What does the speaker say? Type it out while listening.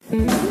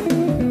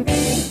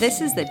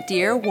This is the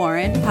Dear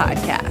Warren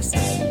podcast.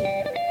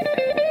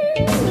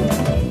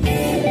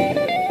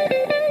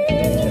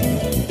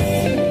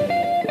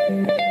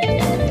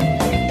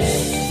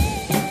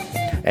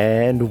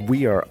 And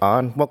we are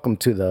on. Welcome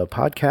to the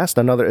podcast,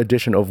 another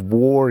edition of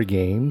War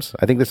Games.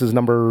 I think this is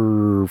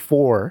number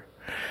 4.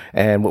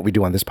 And what we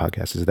do on this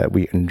podcast is that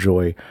we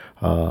enjoy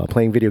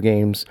playing video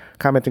games,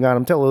 commenting on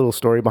them, tell a little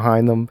story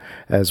behind them,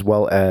 as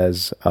well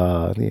as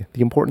the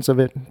importance of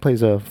it. It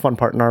plays a fun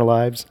part in our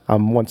lives.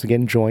 I'm once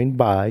again joined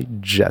by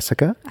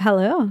Jessica.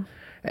 Hello.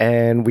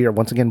 And we are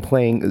once again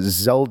playing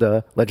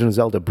Zelda, Legend of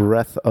Zelda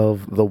Breath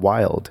of the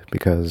Wild,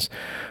 because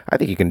I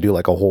think you can do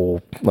like a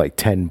whole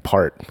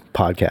 10-part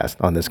podcast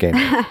on this game.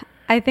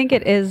 I think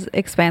it is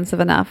expansive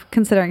enough,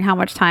 considering how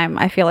much time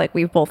I feel like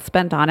we've both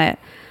spent on it.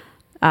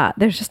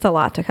 There's just a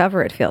lot to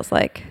cover, it feels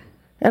like.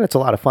 And it's a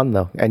lot of fun,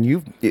 though.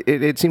 And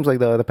it seems like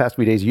the past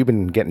few days you've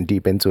been getting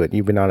deep into it.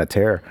 You've been on a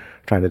tear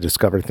trying to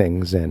discover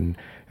things and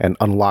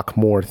unlock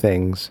more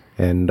things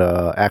and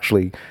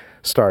actually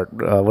start,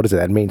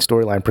 that main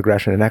storyline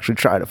progression and actually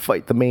try to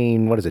fight the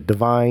main,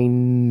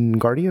 Divine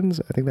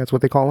Guardians? I think that's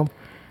what they call them.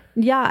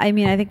 Yeah, I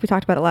mean, I think we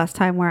talked about it last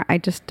time where I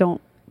just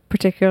don't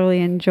particularly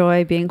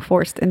enjoy being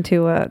forced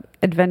into a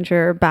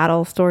adventure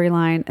battle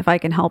storyline if I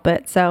can help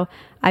it. So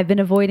I've been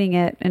avoiding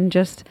it and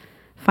just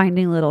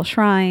finding little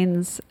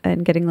shrines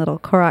and getting little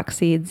Korok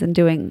seeds and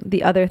doing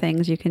the other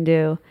things you can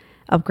do,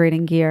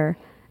 upgrading gear.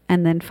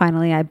 And then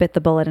finally I bit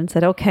the bullet and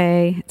said,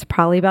 okay, it's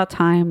probably about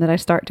time that I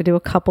start to do a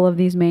couple of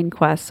these main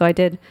quests. So I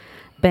did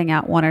bang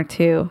out 1 or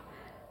 2.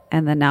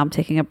 And then now I'm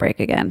taking a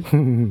break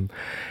again.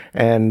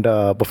 And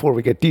before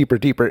we get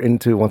deeper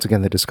into, once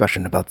again, the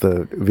discussion about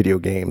the video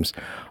games,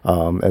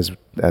 as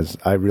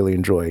I really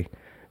enjoy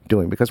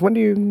doing, because when do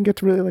you get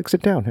to really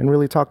sit down and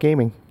really talk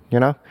gaming?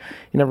 You know,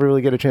 you never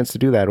really get a chance to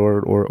do that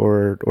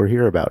or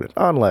hear about it,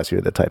 unless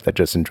you're the type that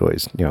just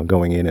enjoys,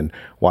 going in and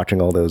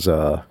watching all those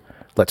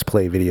Let's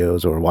Play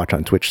videos or watch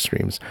on Twitch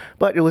streams.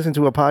 But you're listening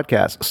to a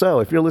podcast.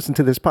 So if you're listening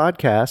to this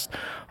podcast,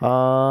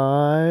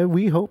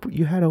 we hope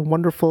you had a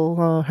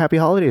wonderful, happy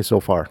holiday so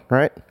far,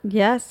 right?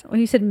 Yes. Well,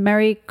 you said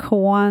Merry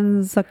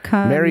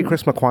Kwanzaa. Merry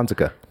Christmas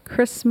Kwanzaa.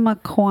 Christmas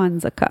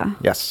Kwanzaa.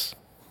 Yes.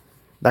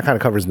 That kind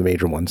of covers the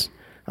major ones.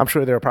 I'm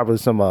sure there are probably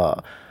some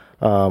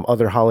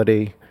other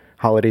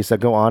holidays that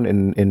go on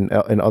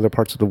in other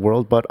parts of the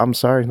world, but I'm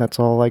sorry, that's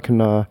all I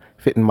can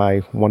fit in my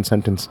one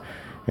sentence.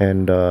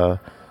 And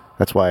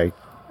that's why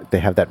they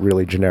have that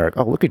really generic,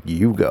 oh, look at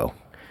you go.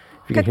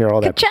 You can hear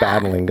all that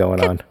battling going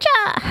on.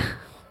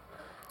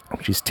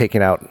 She's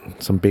taking out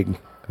some big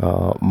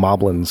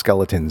moblin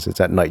skeletons. It's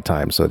at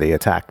nighttime, so they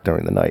attack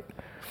during the night.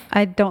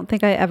 I don't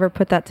think I ever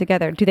put that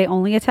together. Do they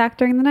only attack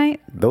during the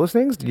night? Those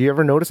things? Do you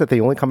ever notice that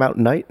they only come out at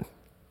night?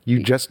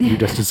 You just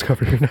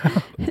discovered it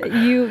now.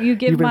 You've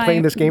been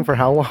playing this game for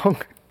how long?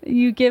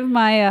 You give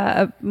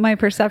my my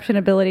perception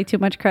ability too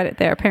much credit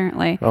there,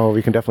 apparently. Oh,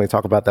 we can definitely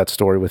talk about that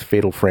story with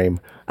Fatal Frame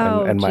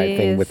and my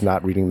thing with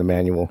not reading the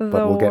manual. But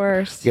we'll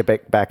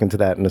get back into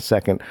that in a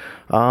second.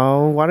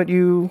 Why don't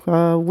you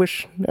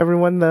wish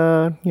everyone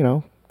the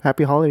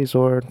happy holidays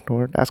or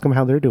ask them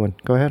how they're doing?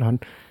 Go ahead, hon.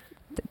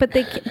 But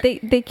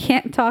they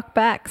can't talk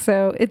back,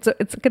 so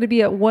it's going to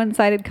be a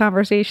one-sided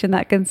conversation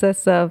that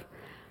consists of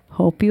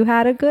hope you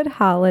had a good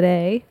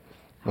holiday,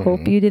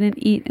 hope you didn't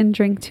eat and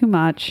drink too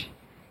much.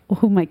 Well,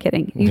 who am I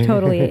kidding? You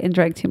totally ate and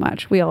drank too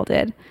much. We all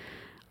did.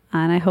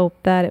 And I hope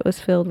that it was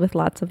filled with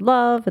lots of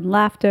love and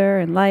laughter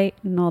and light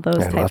and all those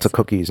types. Lots of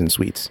cookies and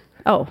sweets.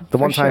 Oh, the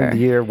one time of the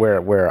year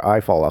where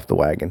I fall off the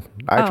wagon.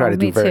 I try to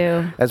do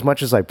as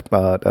much as I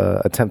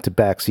attempt to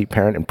backseat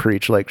parent and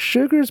preach like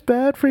sugar's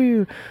bad for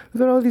you.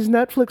 Look at all these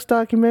Netflix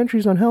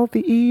documentaries on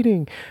healthy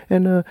eating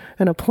and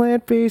a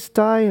plant-based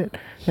diet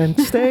and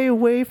stay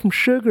away from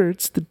sugar.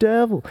 It's the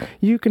devil.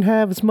 You can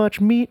have as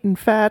much meat and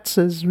fats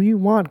as you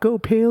want. Go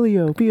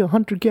paleo. Be a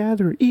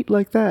hunter-gatherer. Eat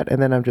like that.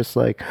 And then I'm just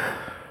like,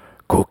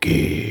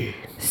 cookie.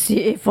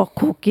 See for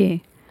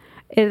cookie.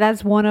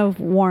 That's one of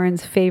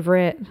Warren's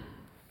favorite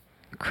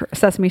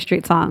Sesame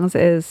Street songs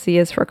is C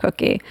is for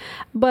cookie.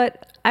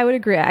 But I would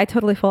agree. I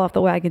totally fall off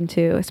the wagon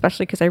too,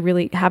 especially because I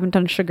really haven't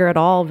done sugar at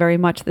all very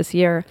much this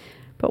year.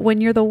 But when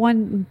you're the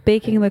one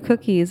baking the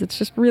cookies, it's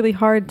just really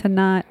hard to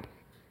not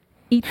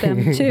eat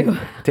them too.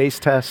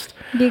 Taste test.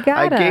 You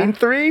gotta. I gained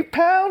 3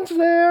 pounds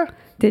there.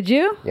 Did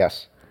you?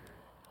 Yes.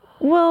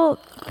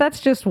 Well, that's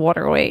just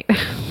water weight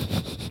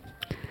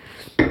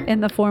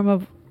in the form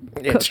of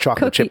it's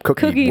chocolate chip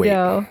cookie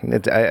dough.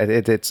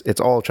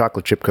 It's all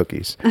chocolate chip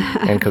cookies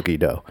and cookie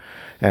dough.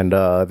 And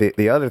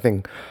the other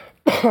thing,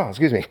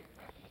 excuse me,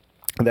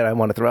 that I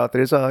want to throw out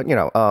there is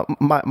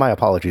my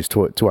apologies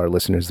to our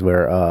listeners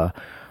where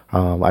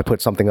I put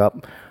something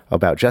up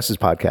about Jess's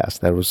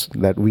podcast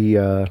that we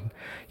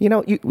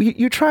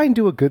you try and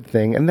do a good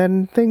thing and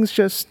then things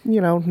just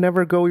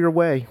never go your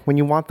way when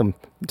you want them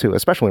to,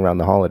 especially around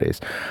the holidays.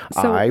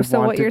 So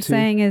what you're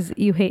saying is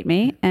you hate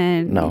me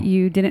and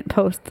you didn't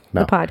post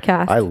the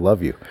podcast. I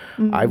love you.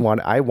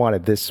 Mm-hmm. I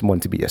wanted this one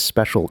to be a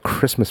special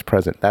Christmas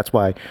present. That's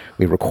why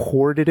we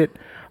recorded it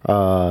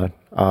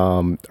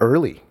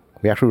early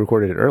We actually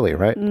recorded it early,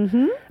 right?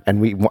 Mm-hmm.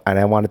 And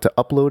I wanted to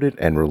upload it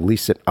and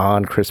release it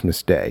on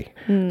Christmas Day.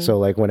 So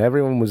like when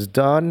everyone was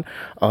done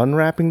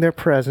unwrapping their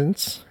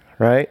presents,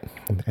 right?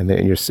 And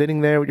then you're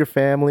sitting there with your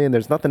family and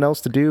there's nothing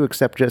else to do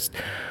except just,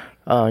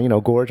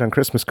 gorge on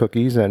Christmas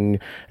cookies, and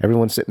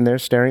everyone's sitting there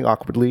staring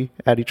awkwardly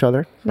at each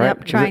other. Right?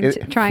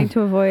 Yep, trying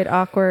to avoid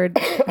awkward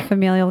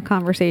familial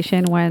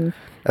conversation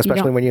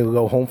especially when you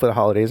go home for the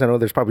holidays. I know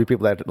there's probably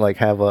people that like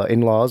have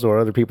in-laws or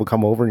other people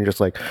come over, and you're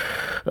just like,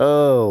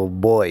 oh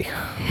boy,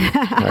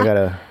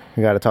 I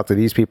gotta talk to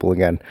these people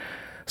again.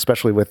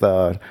 Especially with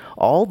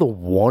all the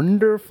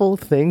wonderful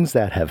things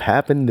that have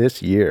happened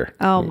this year.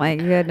 Oh my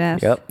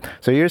goodness. Yep.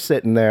 So you're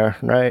sitting there,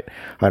 right?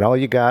 And all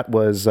you got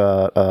was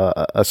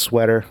a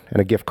sweater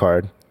and a gift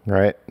card,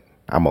 right?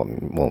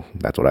 Well,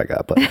 that's what I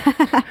got, but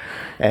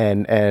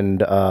and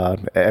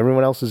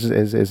everyone else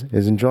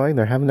is enjoying.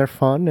 They're having their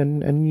fun,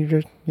 and you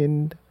just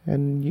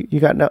you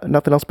got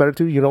nothing else better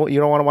to do. You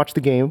don't want to watch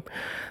the game.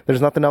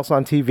 There's nothing else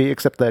on TV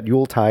except that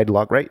Yuletide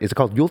log, right? Is it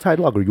called Yuletide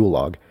log or Yule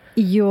log?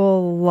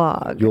 Yule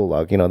log. Yule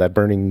log, that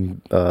burning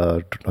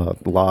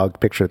log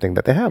picture thing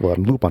that they have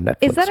on loop on Netflix.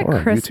 Is that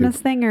a Christmas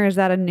thing or is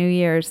that a New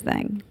Year's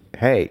thing?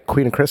 Hey,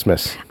 Queen of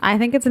Christmas. I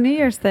think it's a New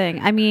Year's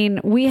thing. I mean,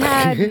 we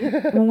had,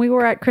 when we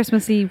were at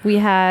Christmas Eve, we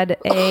had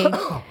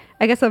a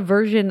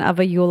version of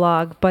a Yule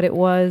log, but it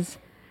was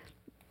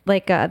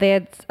like, they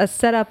had a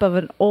setup of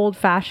an old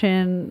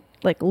fashioned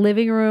like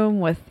living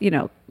room with,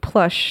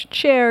 plush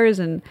chairs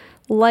and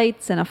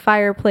lights and a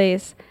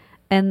fireplace.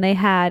 And they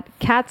had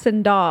cats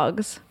and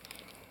dogs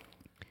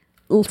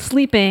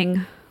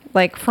sleeping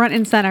like front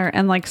and center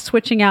and like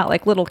switching out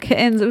like little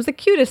kittens. It was the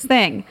cutest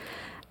thing.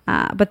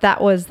 But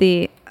that was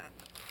the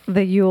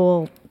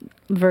Yule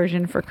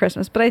version for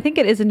Christmas. But I think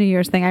it is a New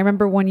Year's thing. I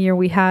remember one year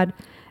we had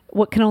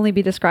what can only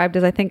be described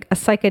as, I think, a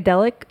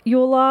psychedelic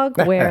Yule log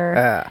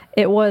where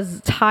it was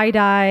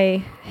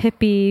tie-dye,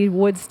 hippie,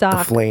 Woodstock.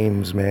 The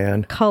flames,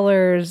 man.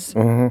 Colors.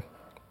 Mm-hmm.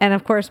 And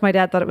of course, my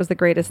dad thought it was the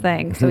greatest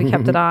thing. So he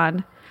kept it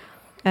on.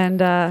 And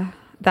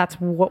that's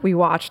what we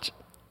watched.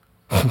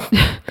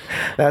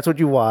 That's what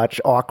you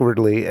watch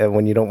awkwardly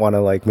when you don't want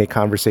to like make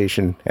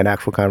an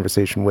actual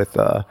conversation with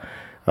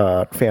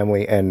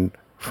family and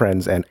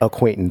friends and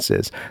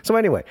acquaintances. So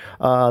anyway,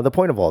 the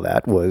point of all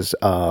that was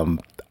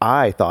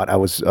I thought I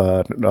was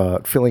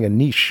filling a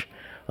niche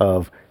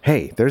of,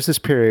 hey, there's this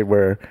period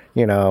where,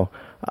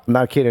 I'm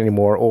not a kid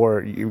anymore,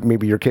 or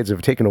maybe your kids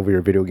have taken over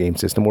your video game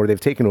system, or they've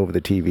taken over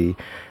the TV,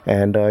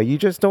 and you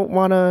just don't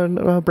want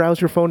to browse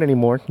your phone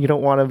anymore. You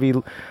don't want to be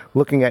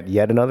looking at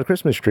yet another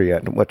Christmas tree.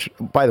 Which,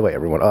 by the way,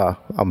 everyone,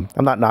 I'm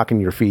not knocking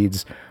your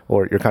feeds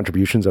or your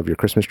contributions of your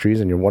Christmas trees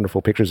and your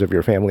wonderful pictures of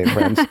your family and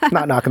friends.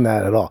 Not knocking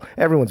that at all.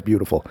 Everyone's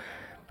beautiful.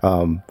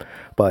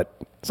 But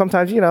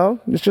sometimes,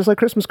 it's just like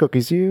Christmas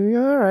cookies.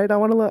 All right, I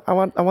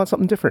want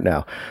something different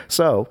now.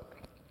 So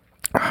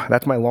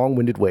that's my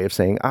long-winded way of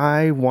saying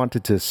I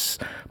wanted to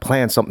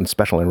plan something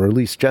special and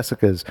release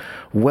Jessica's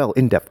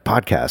in-depth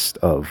podcast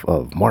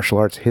of martial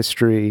arts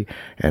history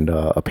and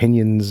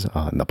opinions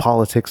on the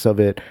politics of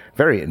it.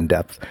 Very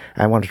in-depth.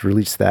 I wanted to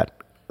release that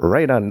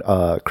right on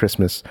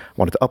Christmas. I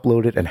wanted to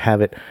upload it and have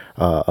it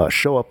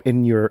show up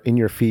in your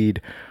feed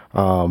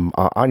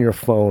on your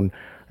phone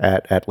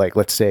at like,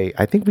 let's say,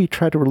 I think we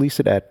tried to release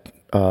it at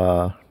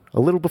a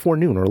little before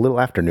noon or a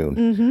little after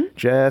noon,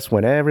 just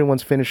when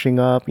everyone's finishing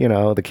up,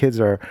 the kids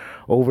are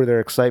over their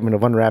excitement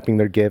of unwrapping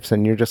their gifts,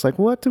 and you're just like,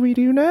 what do we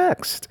do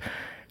next?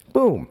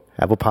 Boom,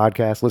 have a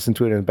podcast, listen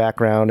to it in the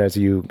background as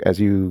you,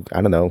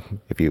 I don't know,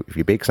 if you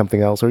bake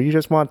something else, or you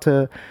just want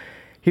to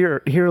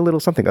hear a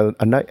little something,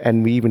 a night,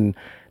 and we even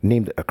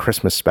named it a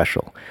Christmas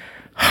special.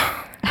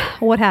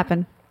 What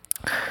happened?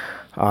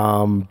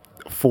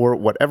 For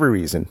whatever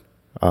reason,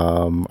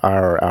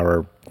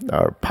 our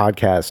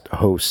podcast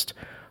host,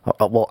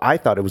 I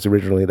thought it was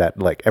originally that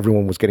like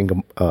everyone was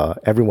getting,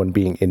 everyone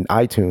being in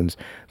iTunes,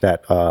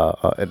 that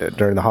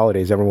during the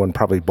holidays, everyone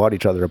probably bought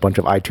each other a bunch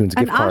of iTunes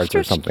gift cards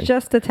or something. An ostrich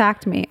just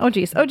attacked me. Oh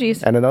geez.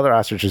 And another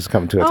ostrich is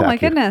coming to attack you. Oh my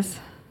goodness.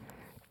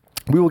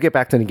 We will get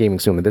back to the gaming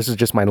soon. And this is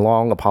just my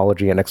long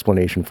apology and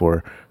explanation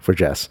for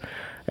Jess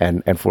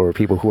and for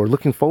people who are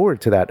looking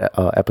forward to that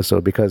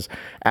episode, because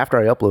after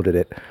I uploaded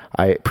it,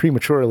 I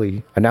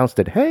prematurely announced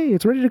it. Hey,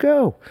 it's ready to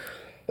go.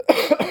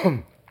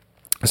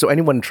 So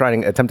anyone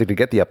attempting to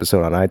get the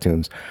episode on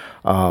iTunes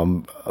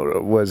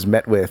was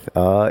met with,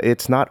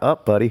 it's not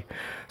up, buddy.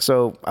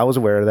 So I was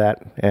aware of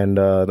that. And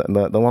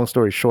the long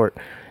story short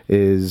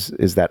is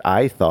that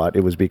I thought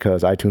it was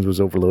because iTunes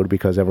was overloaded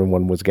because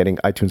everyone was getting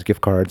iTunes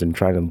gift cards and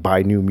trying to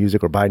buy new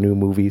music or buy new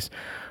movies.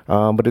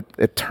 But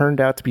it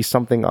turned out to be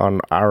something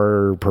on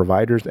our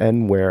provider's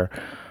end where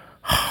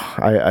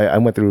I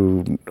went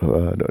through,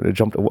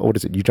 what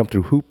is it? You jump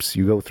through hoops.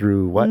 You go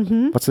through what?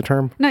 Mm-hmm. What's the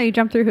term? No, you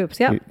jump through hoops.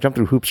 Yeah. You jump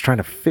through hoops trying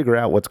to figure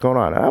out what's going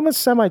on. I'm a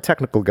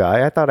semi-technical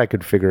guy. I thought I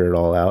could figure it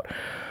all out.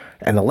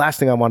 And the last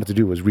thing I wanted to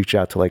do was reach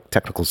out to like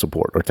technical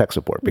support or tech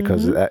support,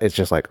 because it's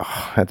just like,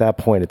 at that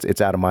point,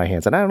 it's out of my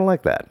hands. And I don't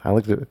like that. I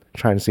like to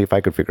try and see if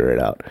I could figure it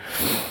out.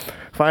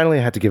 finally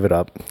I had to give it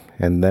up.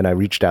 And then I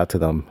reached out to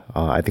them,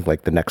 I think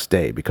like the next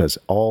day, because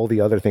all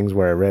the other things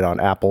where I read on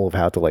Apple of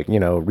how to like,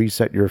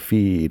 reset your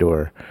feed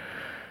or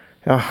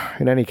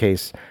in any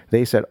case,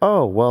 they said,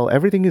 oh, well,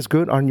 everything is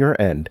good on your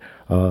end.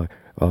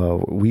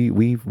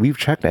 We've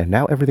checked and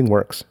now everything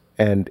works.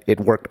 And it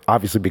worked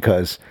obviously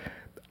because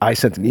I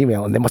sent an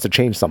email and they must have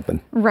changed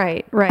something.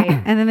 Right.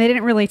 And then they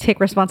didn't really take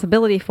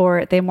responsibility for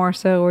it. They more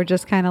so were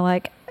just kind of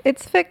like,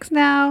 it's fixed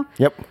now.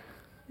 Yep.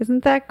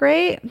 Isn't that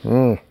great?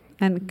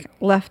 And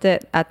left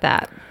it at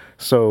that.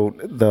 So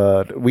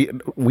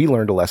we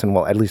learned a lesson.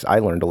 Well, at least I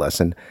learned a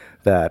lesson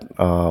that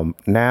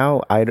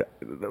now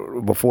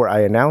before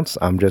I announce,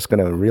 I'm just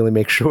going to really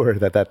make sure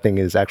that thing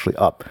is actually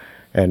up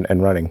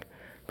and running,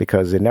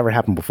 because it never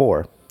happened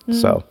before.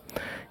 So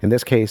in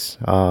this case,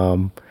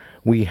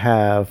 we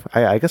have,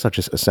 I guess I'll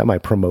just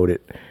semi-promote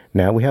it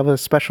now. We have a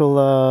special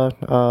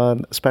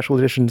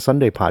edition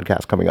Sunday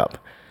podcast coming up.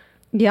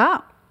 Yeah.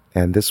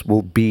 And this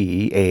will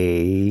be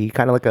a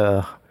kind of like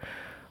a,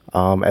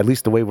 at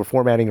least the way we're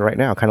formatting it right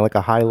now, kind of like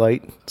a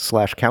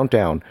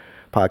highlight/countdown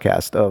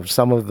podcast of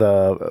some of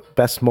the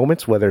best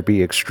moments, whether it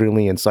be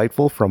extremely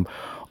insightful from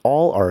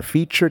all our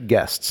featured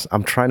guests.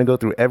 I'm trying to go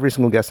through every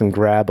single guest and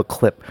grab a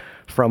clip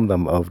from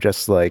them of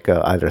just like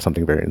either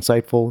something very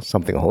insightful,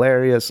 something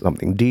hilarious,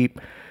 something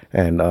deep,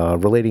 and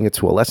relating it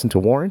to a lesson to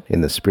Warren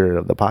in the spirit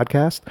of the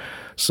podcast.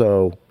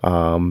 So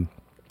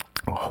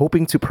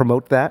hoping to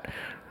promote that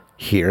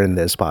here in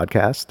this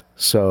podcast.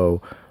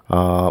 So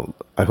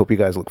I hope you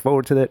guys look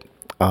forward to it.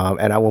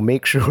 And I will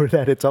make sure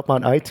that it's up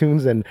on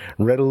iTunes and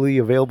readily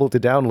available to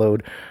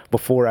download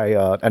before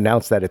I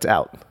announce that it's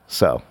out.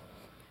 So,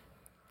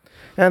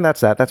 and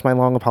that's that. That's my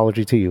long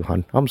apology to you,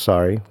 hon. I'm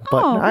sorry.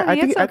 But I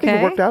think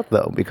it worked out,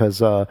 though,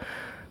 because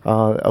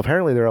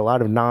apparently there are a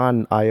lot of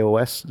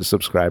non-iOS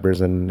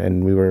subscribers,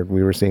 and we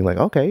were seeing like,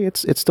 okay,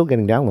 it's still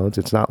getting downloads.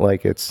 It's not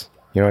like it's,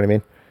 you know what I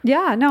mean?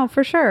 Yeah, no,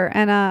 for sure.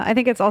 And I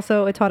think it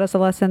taught us a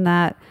lesson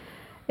that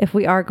if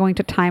we are going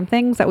to time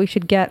things, that we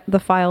should get the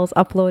files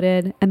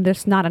uploaded and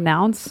just not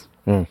announce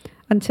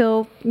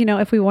until,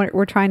 if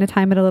we're trying to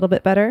time it a little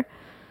bit better.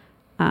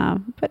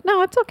 But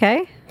no, it's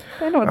okay.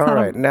 I know it's all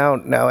right. Now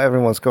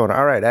everyone's going,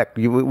 all right,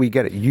 we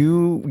get it.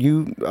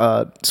 You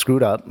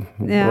screwed up,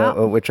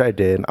 which I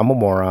did. I'm a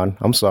moron.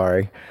 I'm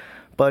sorry.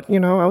 But,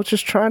 I was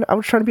trying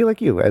to be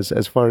like you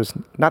as far as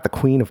not the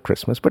queen of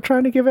Christmas, but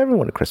trying to give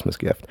everyone a Christmas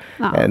gift.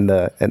 Oh. And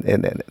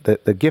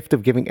the gift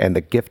of giving and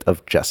the gift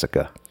of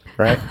Jessica,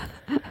 right?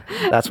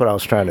 That's what I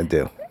was trying to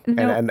do.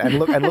 No. And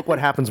look what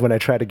happens when I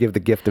try to give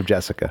the gift of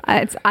Jessica.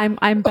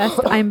 I'm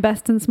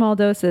best in small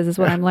doses is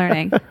what I'm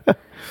learning.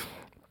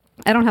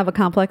 I don't have a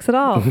complex at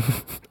all.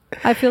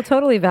 I feel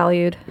totally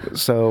valued.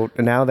 So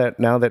now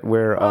that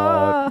we're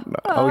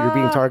you're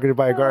being targeted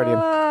by a guardian.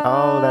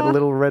 Oh, that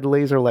little red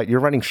laser light. You're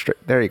running straight.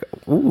 There you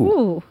go.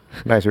 Ooh.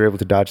 Nice. You're able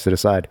to dodge to the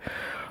side.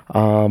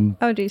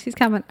 Oh geez, he's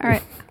coming. All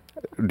right.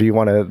 Do you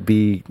want to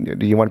be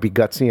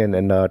gutsy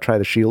and try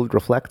the shield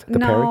reflect?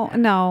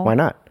 No. Why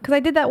not? Because I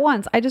did that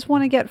once. I just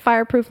want to get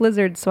fireproof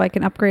lizards so I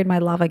can upgrade my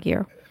lava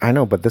gear. I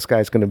know, but this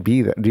guy's going to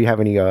be there. Do you have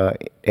any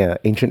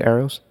ancient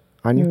arrows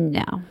on you?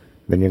 No.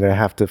 Then you're going to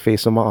have to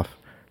face them off.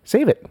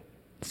 Save it.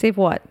 Save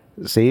what?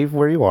 Save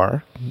where you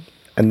are.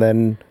 And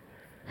then,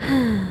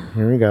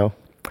 here we go.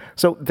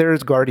 So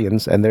there's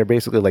guardians, and they're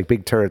basically like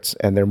big turrets,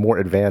 and they're more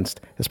advanced,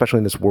 especially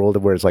in this world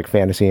where it's like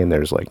fantasy, and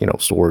there's like,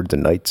 swords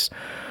and knights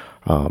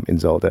in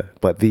Zelda.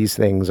 But these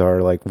things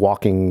are like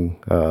walking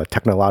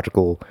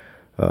technological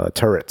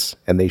turrets,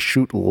 and they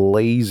shoot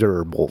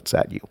laser bolts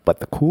at you. But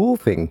the cool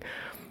thing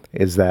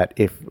is that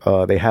if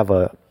they have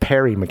a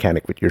parry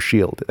mechanic with your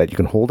shield, that you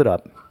can hold it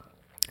up,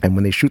 and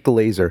when they shoot the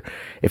laser,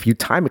 if you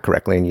time it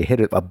correctly and you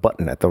hit a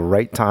button at the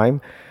right time,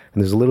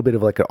 and there's a little bit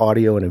of like an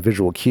audio and a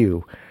visual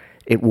cue,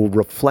 it will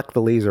reflect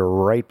the laser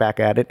right back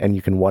at it, and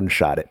you can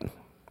one-shot it.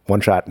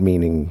 One-shot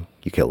meaning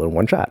you kill it in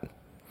one shot.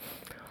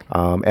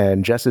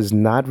 And Jess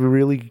hasn't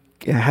really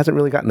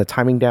gotten the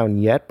timing down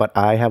yet, but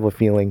I have a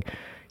feeling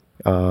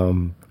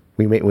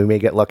we may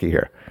get lucky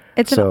here.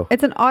 It's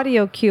an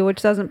audio cue,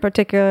 which doesn't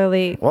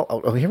particularly.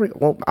 Well, here we go.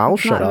 Well, I'll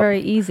shut up. Not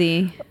very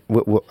easy.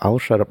 I'll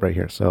shut up right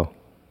here. So,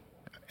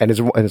 and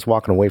it's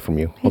walking away from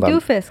you. Hold on.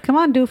 Doofus, come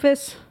on,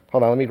 Doofus.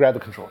 Hold on, let me grab the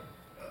controller.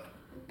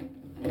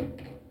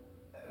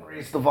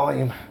 Raise the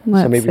volume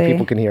so maybe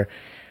people can hear.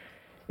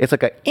 It's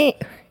like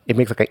it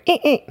makes like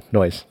a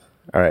noise.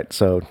 All right,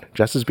 so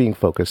Jess is being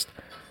focused.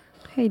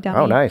 Hey, dummy.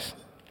 Oh, nice.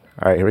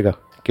 All right, here we go.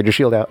 Get your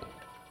shield out.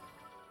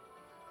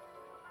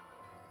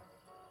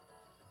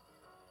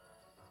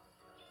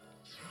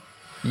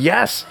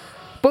 Yes!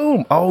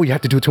 Boom! Oh, you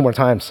have to do it 2 more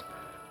times.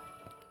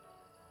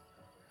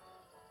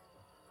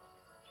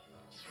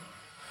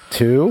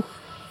 2.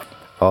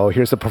 Oh,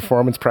 here's the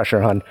performance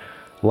pressure, hon.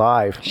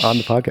 Live on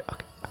the podcast.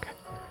 Okay.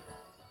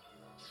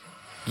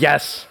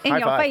 Yes! In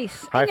your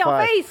face! In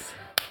your face!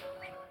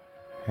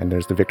 And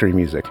there's the victory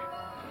music.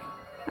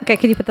 Okay,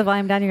 can you put the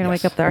volume down? You're going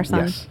to wake up our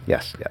son.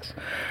 Yes.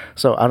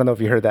 So I don't know if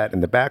you heard that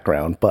in the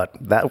background, but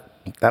that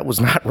was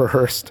not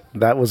rehearsed.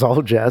 That was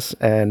all Jess.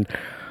 And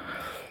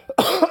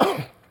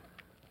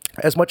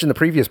as much in the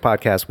previous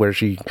podcast where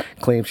she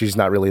claims she's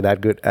not really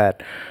that good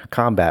at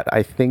combat.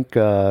 I think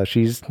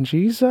she's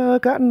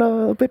gotten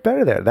a bit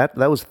better there.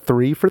 That was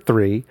 3 for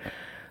 3.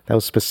 That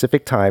was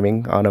specific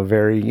timing on a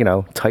very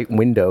tight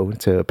window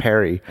to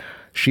parry,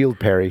 shield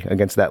parry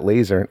against that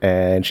laser,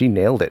 and she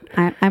nailed it.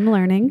 I'm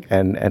learning,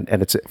 and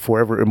it's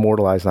forever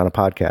immortalized on a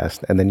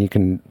podcast, and then you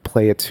can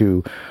play it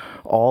to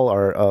all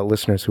our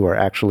listeners who are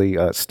actually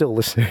still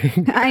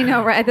listening. I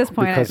know, right? At this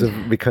point,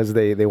 because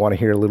they want to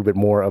hear a little bit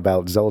more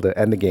about Zelda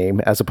and the game,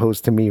 as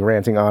opposed to me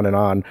ranting on and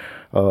on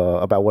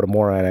about what a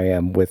moron I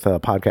am with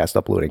podcast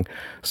uploading.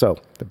 So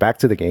back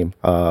to the game.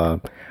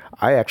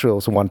 I actually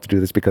also wanted to do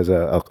this because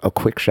a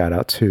quick shout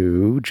out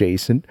to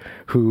Jason,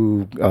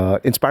 who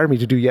inspired me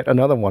to do yet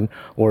another one,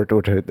 or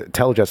to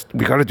tell just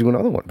we got to do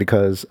another one,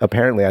 because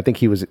apparently I think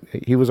he was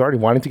already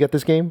wanting to get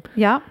this game.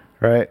 Yeah.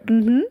 Right.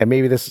 Mm-hmm. And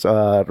maybe this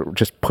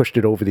just pushed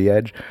it over the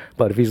edge.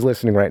 But if he's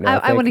listening right now,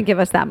 I wouldn't give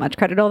us that much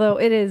credit, although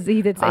it is.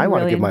 He did say I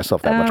want to give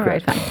myself that much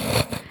credit.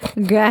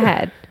 Fine. Go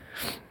ahead.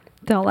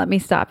 Don't let me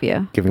stop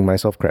you. Giving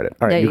myself credit.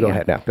 All right, you go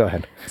ahead now. Go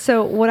ahead.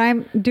 So what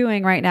I'm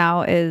doing right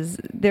now is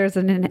there's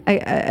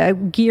a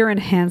gear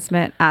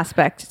enhancement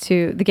aspect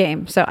to the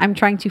game. So I'm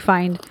trying to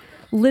find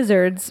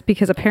lizards,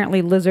 because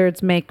apparently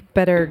lizards make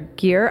better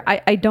gear.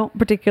 I don't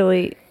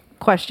particularly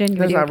question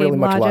your video game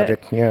much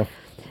logic. Yeah.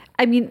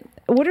 I mean,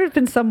 what have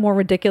been some more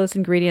ridiculous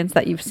ingredients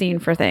that you've seen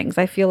for things?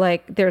 I feel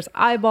like there's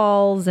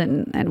eyeballs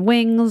and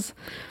wings.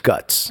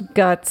 Guts.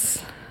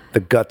 The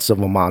guts of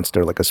a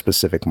monster, like a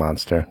specific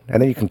monster. And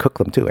then you can cook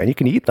them too, and you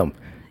can eat them.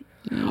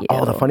 Ew.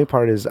 Oh, the funny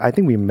part is, I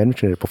think we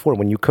mentioned it before,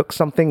 when you cook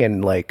something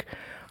and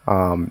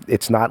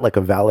it's not like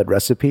a valid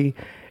recipe,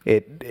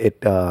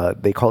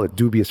 they call it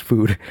dubious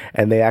food,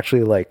 and they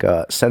actually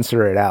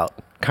censor it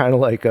out, kind of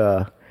like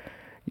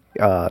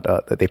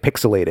they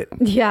pixelate it.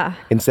 Yeah.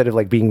 Instead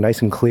of being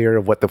nice and clear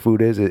of what the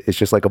food is, it's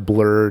just like a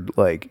blurred,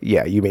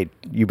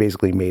 you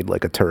basically made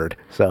like a turd.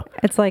 So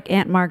it's like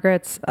Aunt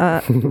Margaret's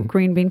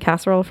green bean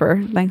casserole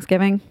for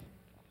Thanksgiving.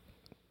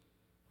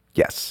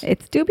 Yes.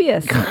 It's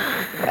dubious.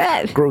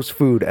 Gross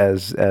food,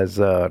 as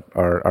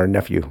our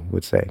nephew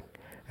would say.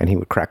 And he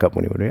would crack up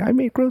when he would say, I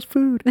made gross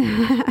food.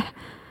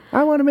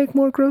 I want to make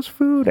more gross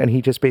food. And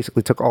he just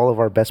basically took all of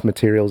our best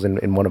materials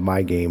in one of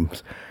my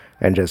games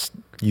and just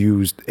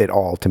used it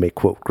all to make,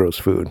 quote, gross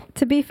food.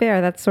 To be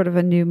fair, that's sort of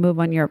a new move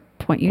on your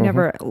point. You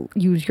never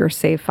use your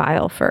save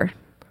file for...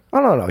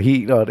 Oh, no.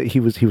 He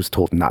was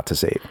told not to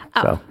save.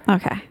 Oh, so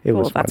okay.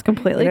 Well, that's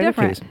completely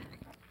different.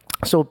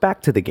 So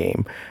back to the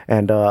game,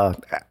 and I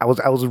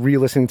was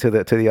re-listening to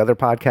the other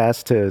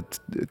podcast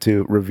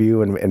to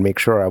review and make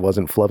sure I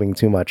wasn't flubbing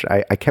too much.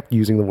 I kept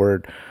using the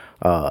word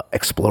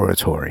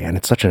exploratory, and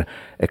it's such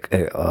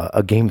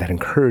a game that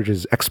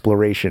encourages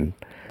exploration.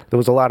 There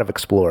was a lot of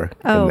explore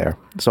in there,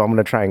 so I'm going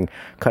to try and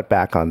cut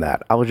back on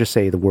that. I would just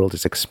say the world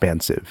is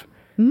expansive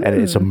and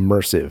it's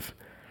immersive,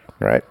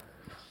 right?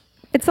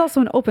 It's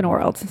also an open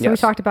world. So we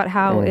talked about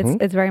how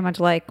it's very much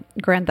like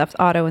Grand Theft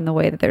Auto in the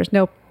way that there's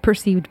no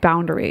perceived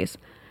boundaries.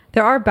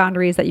 There are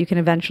boundaries that you can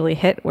eventually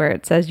hit where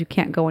it says you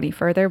can't go any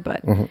further,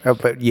 but...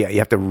 But yeah, you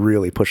have to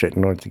really push it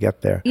in order to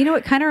get there. You know,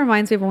 it kind of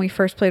reminds me of when we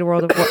first played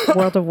World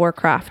of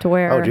Warcraft,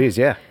 where... Oh, geez,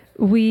 yeah.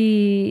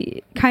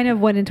 We kind of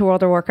went into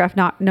World of Warcraft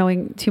not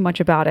knowing too much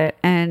about it,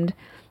 and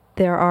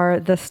there are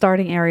the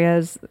starting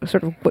areas,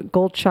 sort of what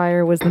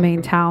Goldshire was the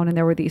main town, and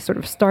there were these sort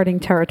of starting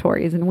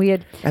territories, and we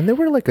had... And they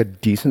were like a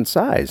decent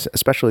size,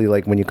 especially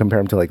like when you compare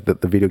them to like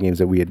the video games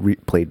that we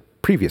had played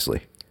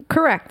previously.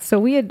 Correct.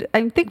 So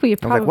I think we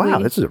had probably... wow,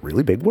 this is a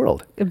really big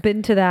world.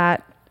 Been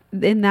to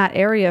in that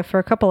area for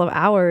a couple of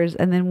hours,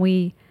 and then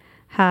we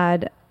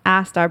had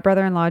asked our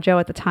brother-in-law, Joe,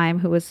 at the time,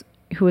 who was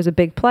a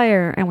big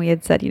player, and we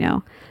had said,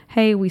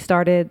 hey, we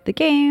started the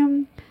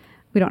game.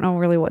 We don't know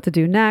really what to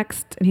do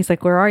next. And he's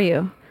like, where are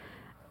you?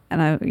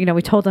 And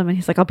we told him, and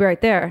he's like, I'll be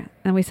right there.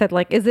 And we said,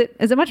 is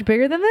it much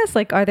bigger than this?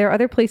 Like, are there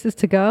other places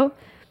to go?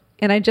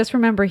 And I just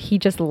remember he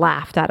just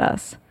laughed at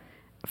us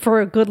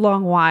for a good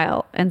long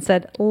while and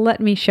said,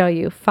 let me show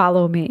you,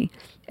 follow me.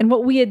 And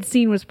what we had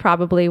seen was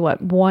probably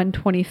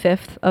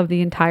 1/25th of the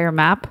entire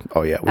map.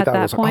 Oh yeah. We thought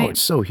it was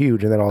it's so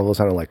huge. And then all of a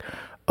sudden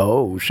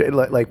oh shit,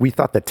 like we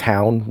thought the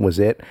town was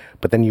it,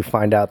 but then you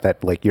find out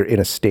that you're in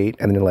a state,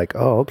 and then you're like,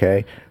 oh,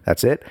 okay,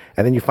 that's it.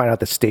 And then you find out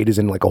the state is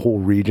in a whole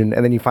region,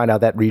 and then you find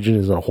out that region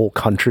is in a whole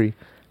country.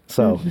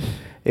 So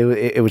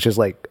it was just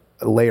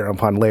layer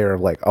upon layer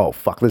of oh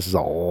fuck, this is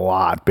a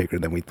lot bigger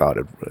than we thought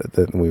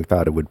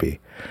it would be.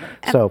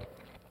 So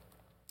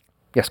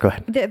yes, go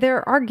ahead.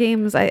 There are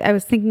games, I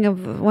was thinking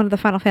of one of the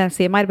Final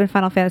Fantasy, it might have been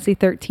Final Fantasy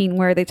 13,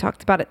 where they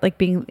talked about it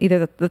being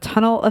either the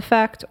tunnel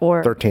effect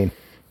or 13.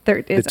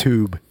 The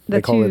tube.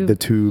 They call it the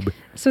tube.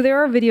 So there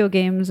are video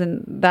games,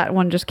 and that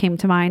one just came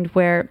to mind,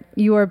 where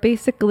you are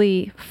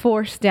basically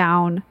forced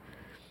down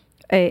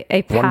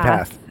a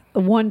path.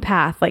 One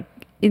path,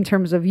 in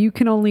terms of you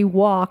can only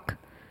walk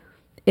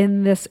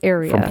in this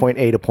area. From point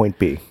A to point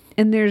B.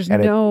 And there's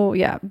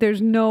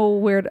there's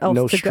nowhere else to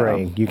go. No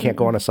straying. You can't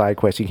go on a side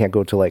quest. You can't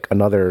go to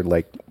another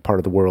part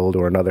of the world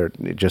or another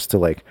just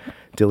to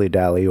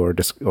dilly-dally or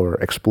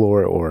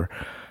explore or...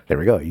 There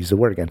we go. Use the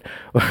word again.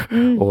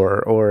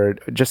 Or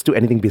just do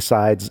anything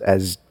besides,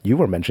 as you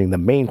were mentioning, the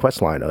main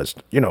quest line is,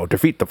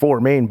 defeat the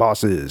 4 main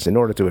bosses in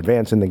order to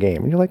advance in the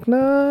game. And you're like,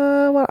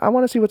 nah, I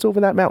want to see what's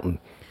over that mountain,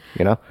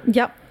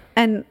 Yep.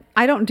 And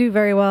I don't do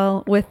very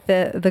well with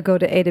the go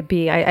to A to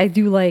B. I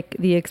do like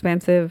the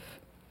expansive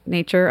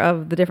nature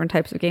of the different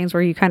types of games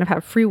where you kind of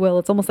have free will.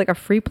 It's almost like a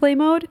free play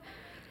mode.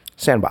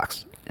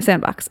 Sandbox.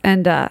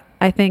 And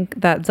I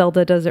think that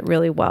Zelda does it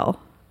really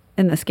well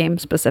in this game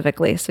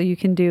specifically. So you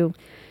can do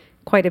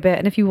quite a bit.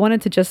 And if you wanted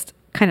to just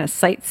kind of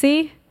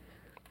sightsee,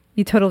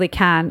 you totally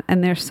can.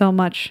 And there's so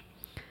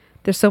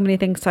many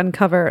things to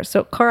uncover.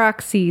 So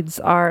Korok seeds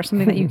are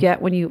something that you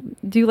get when you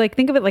do, like,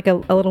 think of it like a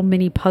little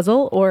mini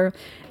puzzle, or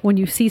when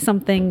you see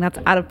something that's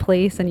out of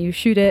place and you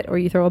shoot it or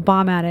you throw a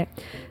bomb at it.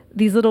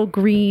 These little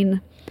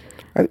green...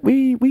 I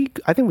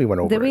think we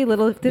went over. Did we?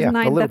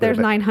 There's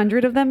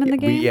 900 of them in the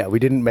game? We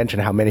didn't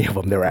mention how many of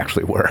them there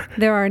actually were.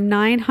 There are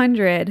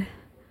 900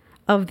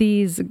 of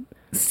these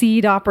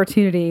seed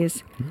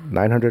opportunities.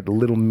 900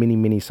 little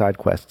mini side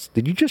quests.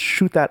 Did you just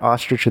shoot that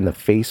ostrich in the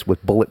face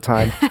with bullet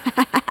time?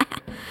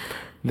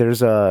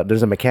 There's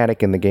a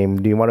mechanic in the game.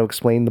 Do you want to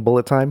explain the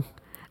bullet time?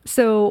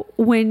 So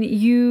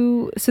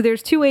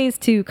there's 2 ways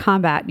to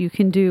combat. You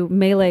can do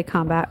melee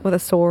combat with a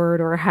sword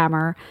or a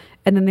hammer,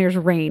 and then there's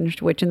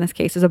ranged, which in this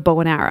case is a bow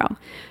and arrow.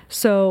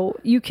 So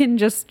you can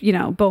just,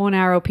 bow and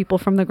arrow people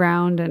from the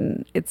ground,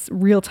 and it's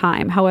real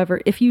time.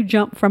 However, if you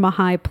jump from a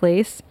high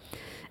place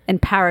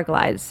and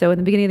paraglide, so in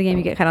the beginning of the game,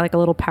 you get kind of like a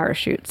little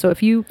parachute. So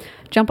if you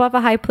jump off a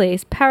high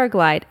place,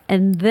 paraglide,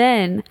 and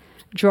then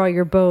draw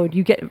your bow,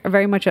 you get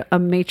very much a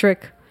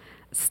Matrix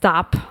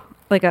stop,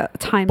 like a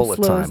time bullet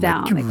slows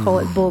time, down. They call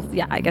it bullet.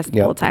 Yeah, I guess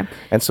bullet time.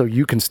 And so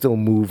you can still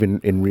move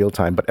in real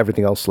time, but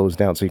everything else slows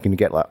down. So you can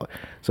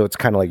so it's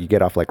kind of like you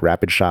get off like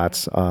rapid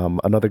shots.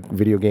 Another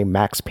video game,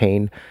 Max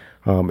Payne.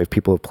 If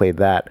people have played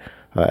that,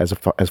 as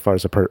far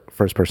as a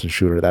first person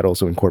shooter, that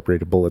also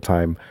incorporated bullet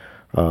time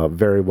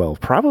very well.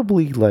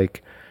 Probably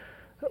like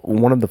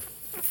one of the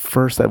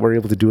first that were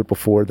able to do it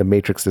before the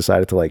Matrix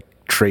decided to like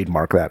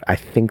trademark that. I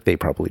think they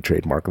probably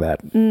trademarked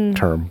that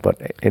term, but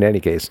in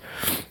any case.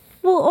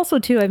 Well, also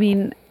too, I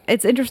mean,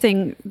 it's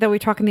interesting that we were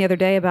talking the other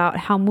day about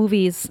how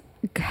movies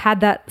had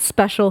that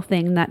special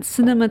thing, that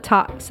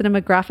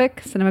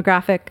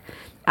cinematographic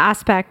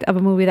aspect of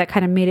a movie that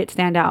kind of made it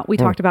stand out. We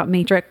talked about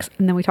Matrix,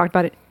 and then we talked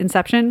about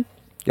Inception.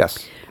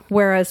 Yes.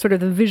 Whereas sort of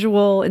the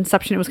visual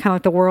Inception, it was kind of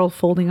like the world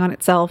folding on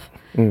itself.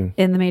 In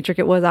the Matrix,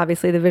 it was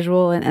obviously the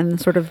visual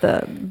and sort of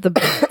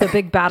the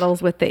big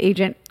battles with the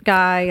agent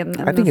guy.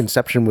 And I think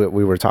Inception,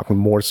 we were talking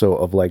more so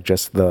of like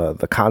just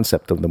the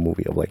concept of the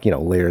movie, of like,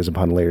 layers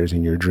upon layers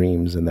in your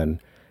dreams, and then,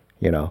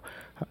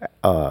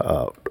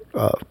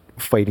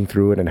 fighting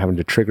through it and having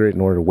to trigger it in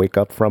order to wake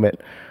up from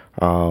it.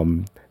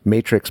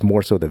 Matrix,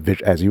 more so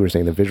as you were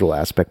saying, the visual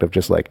aspect of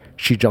just like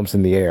she jumps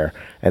in the air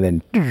and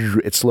then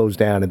it slows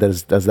down and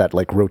does that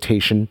like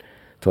rotation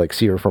to like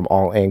see her from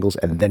all angles,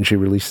 and then she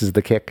releases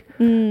the kick.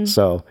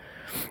 So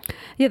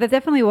yeah, that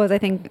definitely was, I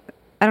think,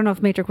 I don't know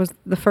if Matrix was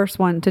the first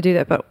one to do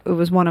that, but it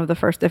was one of the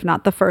first, if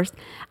not the first.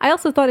 I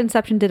also thought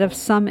Inception did have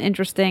some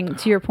interesting,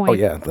 to your point. Oh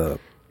yeah, the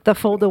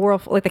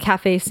world, like the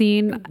cafe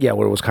scene. Yeah,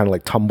 where it was kind of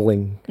like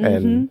tumbling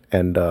and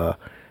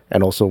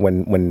also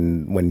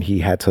when he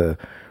had to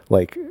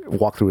like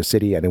walk through a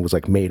city and it was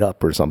like made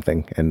up or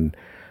something. And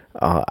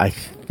I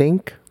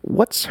think,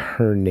 what's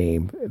her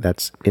name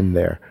that's in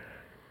there?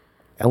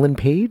 Ellen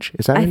Page?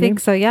 Is that her name? I think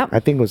so, yeah. I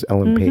think it was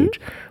Ellen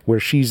Page, where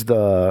she's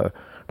I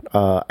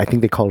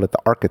think they called it the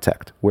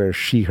architect, where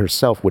she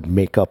herself would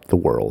make up the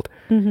world.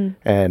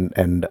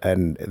 And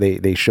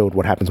they showed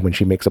what happens when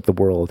she makes up the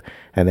world,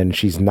 and then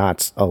she's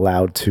not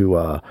allowed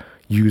to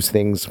use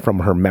things from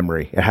her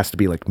memory. It has to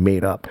be like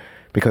made up,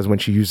 because when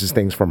she uses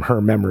things from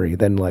her memory,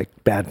 then like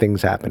bad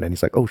things happen. And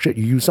he's like, oh shit,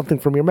 you use something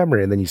from your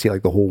memory. And then you see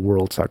like the whole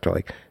world start to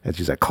like, as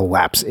she's like,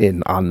 collapse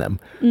in on them.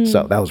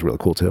 So that was really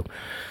cool too.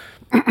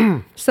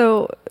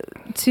 So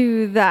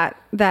to that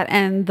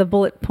end, the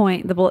bullet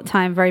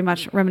time, very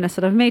much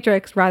reminiscent of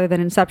Matrix rather than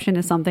Inception,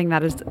 is something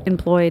that is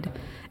employed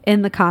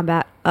in the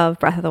combat of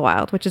Breath of the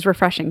Wild, which is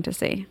refreshing to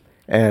see.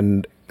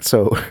 And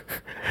so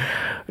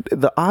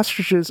the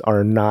ostriches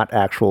are not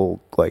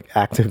actual like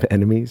active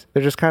enemies.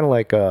 They're just kind of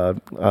like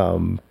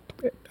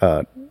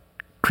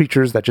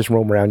creatures that just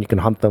roam around. You can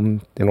hunt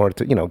them in order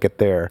to, get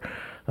their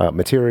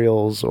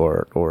materials,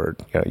 or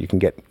you can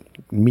get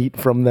meat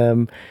from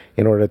them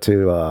in order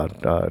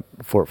to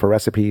for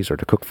recipes or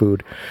to cook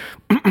food.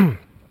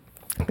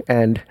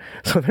 And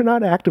so they're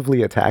not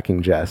actively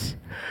attacking Jess.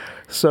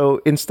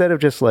 So instead of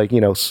just like,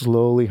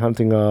 slowly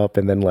hunting up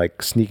and then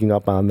like sneaking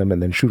up on them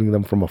and then shooting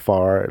them from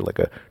afar, like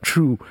a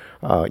true,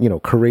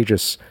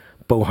 courageous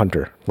bow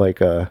hunter,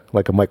 like a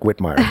Mike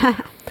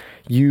Whitmire,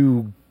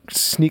 you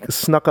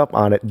snuck up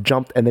on it,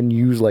 jumped, and then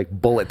used like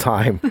bullet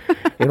time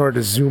in order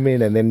to zoom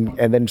in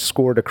and then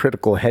scored a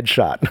critical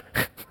headshot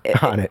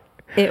on it.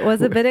 It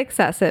was a bit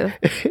excessive,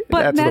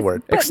 but That's the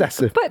word,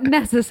 excessive. but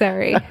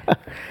necessary.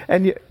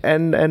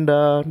 And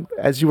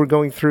as you were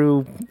going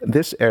through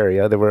this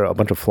area, there were a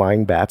bunch of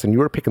flying bats, and you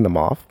were picking them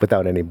off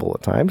without any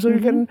bullet time. So you're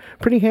getting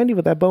pretty handy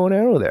with that bow and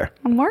arrow there.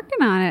 I'm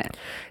working on it.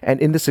 And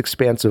in this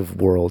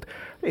expansive world,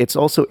 it's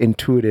also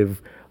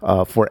intuitive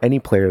for any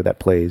player that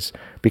plays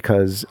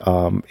because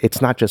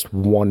it's not just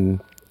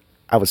one.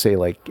 I would say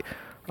like.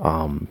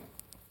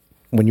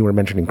 When you were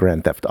mentioning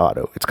Grand Theft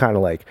Auto, it's kind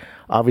of like,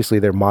 obviously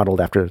they're modeled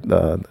after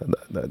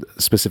the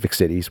specific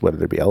cities,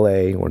 whether it be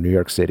LA or New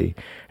York City,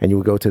 and you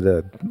would go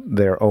to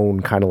their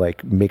own kind of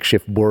like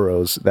makeshift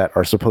boroughs that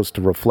are supposed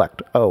to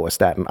reflect, oh, a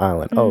Staten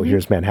Island, oh,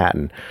 here's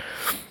Manhattan.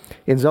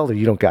 In Zelda,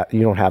 you don't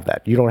have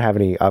that. You don't have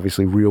any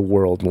obviously real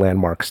world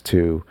landmarks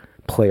to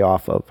play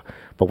off of.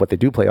 But what they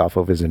do play off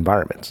of is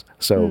environments.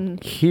 So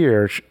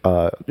here,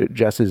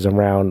 Jess is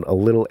around a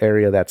little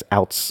area that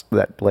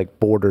like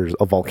borders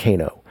a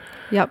volcano.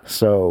 Yep.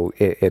 So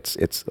it's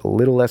a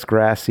little less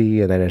grassy,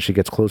 and then as she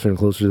gets closer and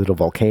closer to the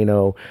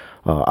volcano,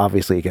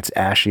 obviously it gets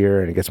ashier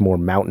and it gets more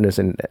mountainous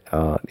in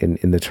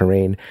the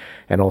terrain,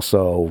 and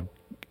also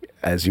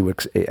as you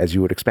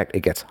would expect, it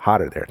gets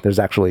hotter there. There's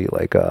actually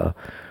like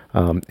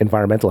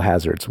environmental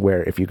hazards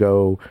where if you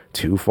go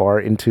too far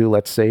into,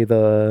 let's say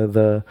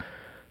the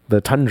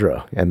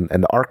tundra and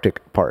the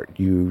Arctic part,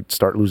 you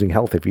start losing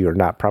health if you are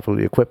not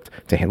properly equipped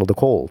to handle the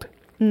cold.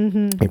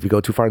 If you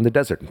go too far in the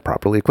desert,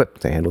 properly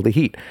equipped to handle the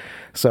heat.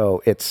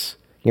 So it's,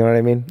 you know what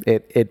I mean?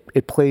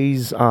 It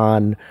plays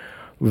on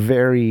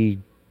very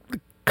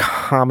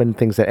common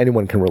things that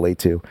anyone can relate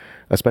to,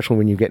 especially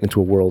when you get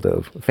into a world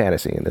of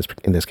fantasy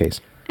in this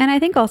case. And I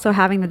think also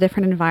having the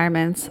different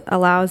environments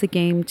allows a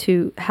game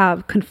to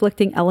have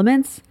conflicting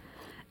elements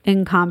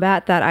in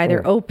combat that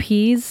either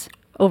overpowers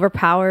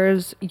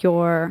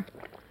your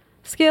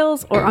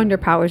skills or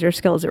underpowers your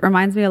skills. It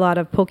reminds me a lot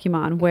of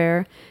Pokemon,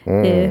 where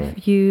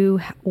if you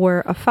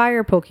were a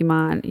fire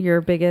Pokemon,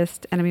 your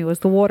biggest enemy was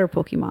the water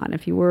Pokemon.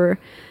 If you were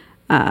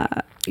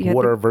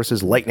water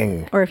versus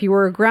lightning, or if you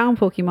were a ground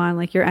Pokemon,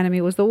 like your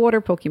enemy was the water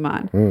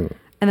Pokemon.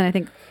 And then I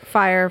think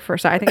fire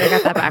first. I think I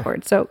got that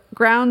backwards. So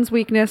ground's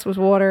weakness was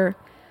water.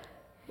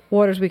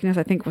 Water's weakness,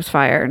 I think, was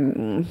fire.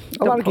 And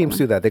a lot of games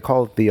do that. They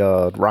call it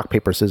the rock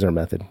paper scissors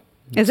method.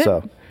 Is it?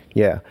 So,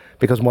 yeah,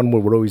 because one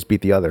would always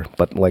beat the other,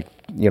 but like,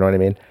 you know what I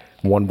mean?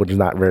 One was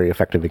not very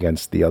effective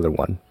against the other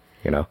one,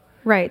 you know?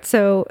 Right.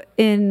 So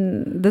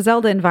in the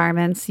Zelda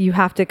environments, you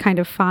have to kind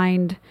of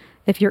find,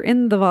 if you're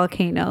in the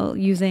volcano,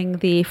 using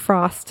the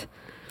frost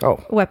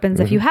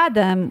weapons, if you had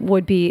them,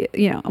 would be,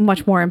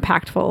 much more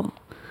impactful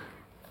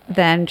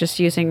than just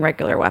using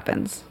regular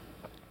weapons.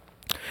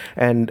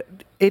 And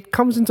it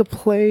comes into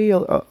play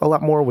a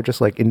lot more with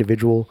just like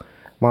individual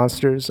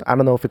monsters. I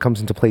don't know if it comes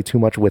into play too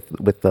much with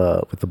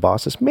the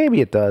bosses.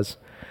 Maybe it does.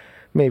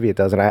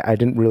 And I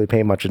didn't really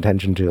pay much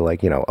attention to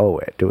like,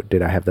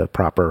 did I have the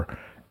proper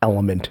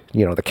element,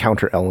 the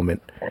counter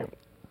element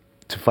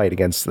to fight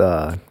against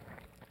the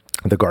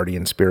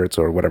guardian spirits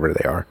or whatever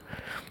they are.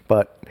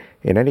 But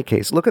in any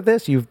case, look at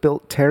this. You've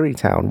built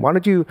Tarrytown. Why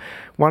don't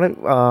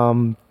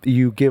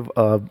you give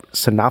a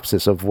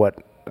synopsis of what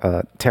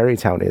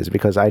Tarrytown is?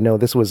 Because I know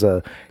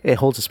it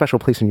holds a special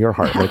place in your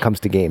heart when it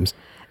comes to games.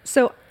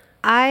 So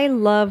I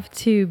love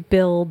to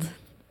build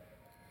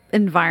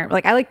environment.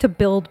 Like I like to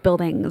build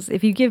buildings.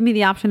 If you give me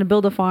the option to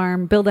build a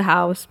farm, build a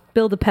house,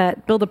 build a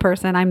pet, build a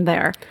person, I'm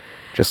there.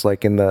 Just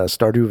like in the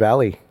Stardew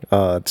Valley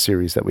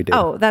series that we did.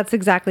 Oh, that's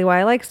exactly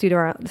why I like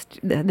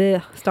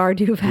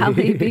Stardew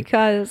Valley,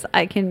 because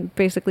I can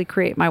basically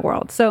create my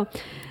world. So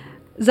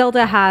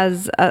Zelda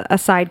has a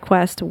side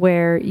quest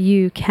where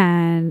you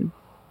can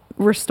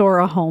restore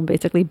a home,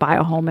 basically buy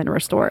a home and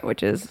restore it,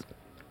 which is,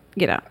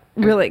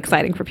 really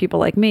exciting for people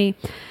like me.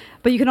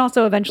 But you can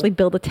also eventually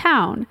build a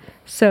town.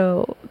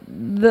 So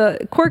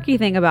the quirky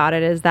thing about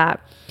it is that,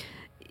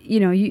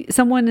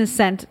 someone is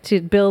sent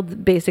to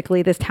build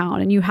basically this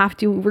town, and you have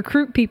to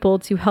recruit people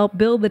to help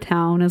build the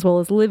town as well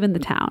as live in the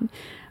town.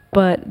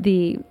 But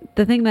the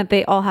thing that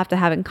they all have to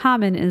have in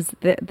common is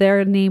that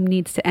their name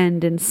needs to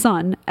end in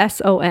son,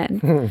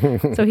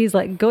 S-O-N. So he's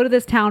like, go to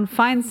this town,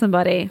 find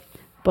somebody,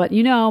 but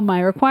my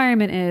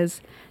requirement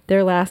is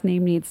their last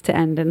name needs to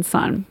end in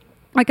son.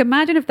 Like,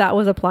 imagine if that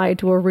was applied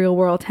to a real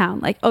world town.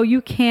 Like, oh,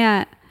 you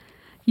can't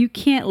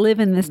live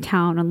in this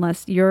town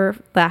unless your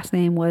last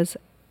name was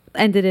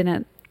ended in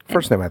a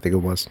first name. I think it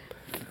was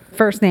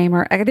first name,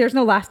 or there's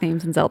no last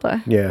names in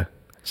Zelda. Yeah.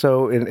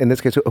 So in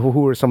this case,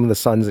 who are some of the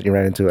sons that you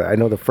ran into? I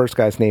know the first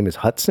guy's name is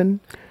Hudson.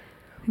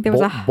 I think there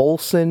was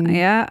Bolson.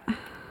 Yeah.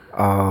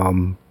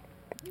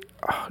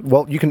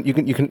 Well, you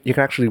can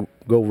actually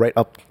go right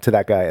up to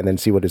that guy and then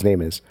see what his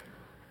name is.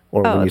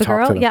 Or when you the talk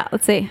girl? to them. Yeah,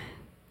 let's see.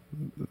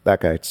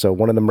 That guy. So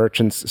one of the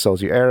merchants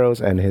sells you arrows,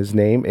 and his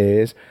name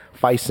is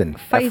Fison.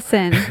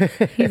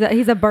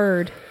 He's a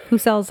bird who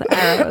sells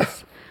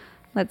arrows.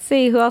 Let's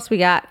see who else we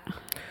got.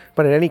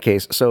 But in any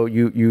case, so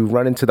you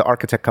run into the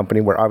architect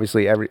company where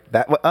obviously our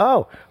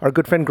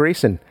good friend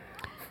Grayson.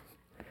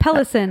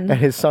 Pellison. And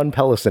his son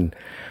Pellison.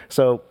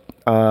 So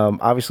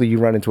obviously you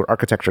run into an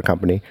architecture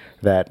company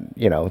that,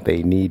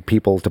 they need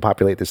people to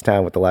populate this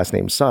town with the last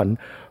name Sun,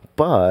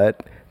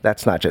 but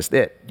that's not just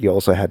it. You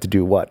also had to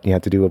do what? You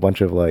had to do a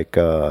bunch of like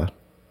a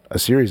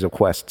series of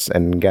quests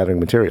and gathering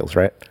materials,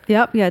 right?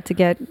 Yep. You had to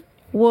get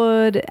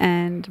wood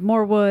and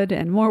more wood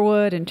and more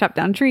wood and chop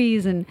down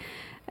trees and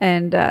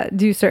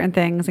do certain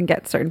things and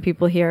get certain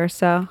people here.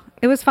 So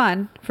it was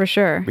fun for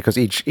sure. Because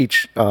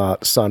each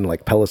son,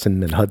 like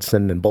Pellison and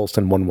Hudson and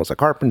Bolson, one was a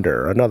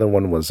carpenter, another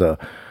one was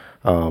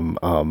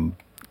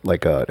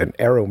like an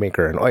arrow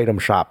maker, an item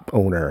shop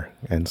owner,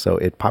 and so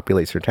it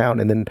populates your town.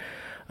 And then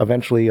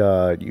eventually,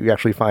 you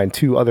actually find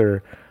two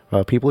other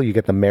people. You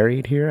get them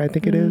married here, I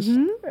think it is.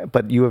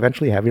 But you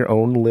eventually have your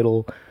own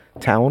little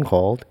town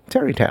called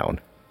Terrytown,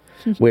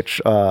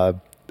 which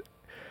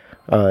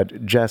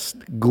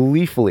just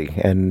gleefully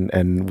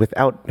and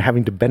without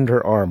having to bend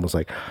her arm was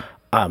like,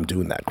 I'm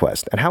doing that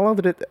quest. And how long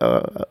did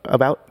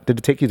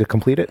it take you to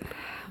complete it?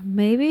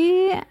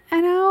 Maybe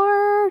an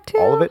hour or two.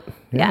 All of it?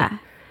 Yeah.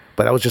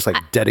 But I was just like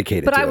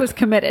dedicated but to I was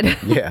committed.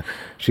 Yeah.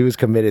 She was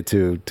committed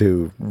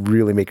to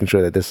really making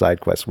sure that this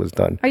side quest was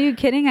done. Are you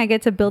kidding? I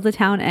get to build a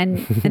town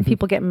and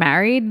people get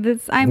married.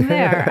 I'm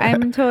there.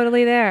 I'm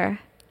totally there.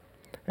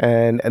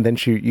 And then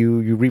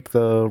you reap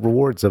the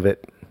rewards of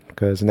it,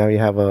 because now you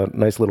have a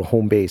nice little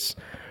home base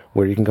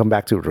where you can come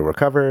back to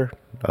recover,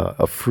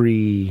 a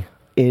free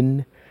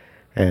inn,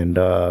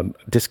 and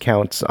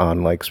discounts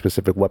on like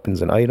specific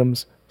weapons and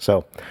items.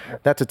 So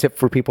that's a tip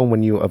for people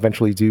when you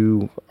eventually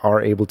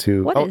are able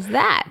to. What is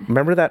that?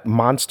 Remember that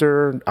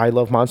monster, I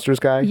Love Monsters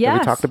guy that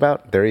we talked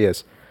about? There he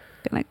is.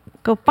 Gonna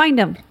go find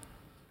him.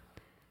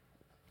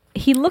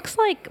 He looks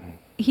like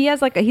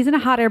he's in a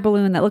hot air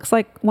balloon that looks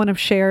like one of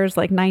Cher's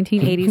like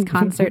 1980s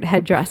concert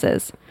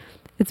headdresses.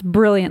 It's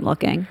brilliant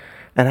looking.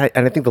 And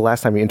I think the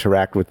last time you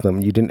interact with them,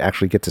 you didn't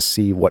actually get to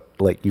see what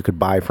like you could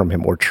buy from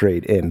him or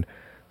trade in.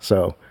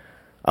 So,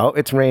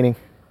 it's raining.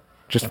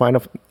 Just find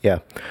a, yeah.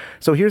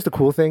 So here's the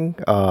cool thing.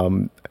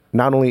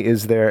 Not only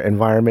is there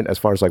environment as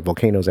far as like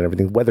volcanoes and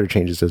everything, weather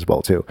changes as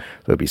well too.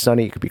 So it'd be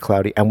sunny, it could be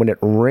cloudy. And when it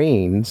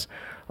rains,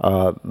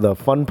 the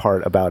fun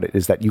part about it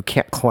is that you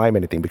can't climb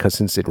anything, because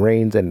since it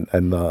rains and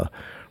the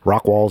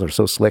rock walls are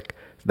so slick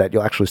that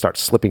you'll actually start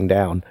slipping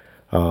down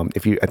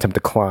if you attempt to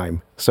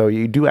climb. So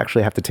you do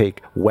actually have to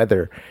take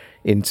weather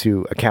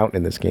into account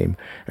in this game.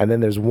 And then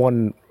there's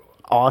one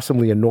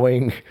awesomely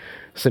annoying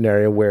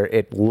scenario where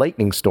it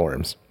lightning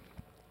storms.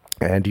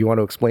 And do you want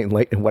to explain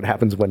what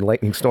happens when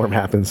lightning storm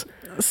happens?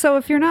 So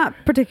if you're not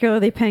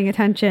particularly paying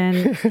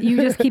attention, you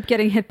just keep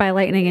getting hit by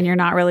lightning and you're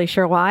not really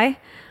sure why.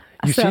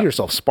 You see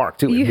yourself spark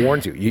too. It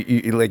warns you.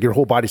 You like your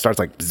whole body starts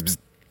like bzz, bzz,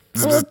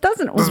 bzz, well, it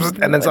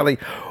doesn't. And then suddenly,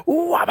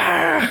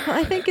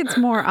 I think it's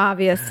more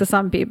obvious to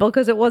some people,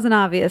 because it wasn't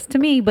obvious to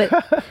me. But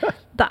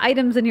the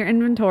items in your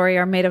inventory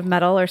are made of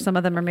metal, or some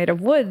of them are made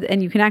of wood,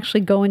 and you can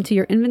actually go into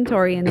your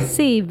inventory and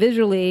see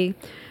visually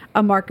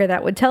a marker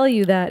that would tell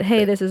you that,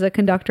 hey, this is a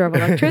conductor of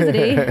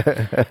electricity.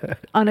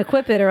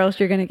 Unequip it, or else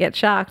you're going to get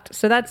shocked.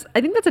 So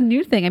I think that's a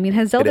new thing. I mean,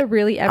 has Zelda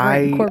really ever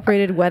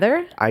incorporated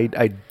weather? I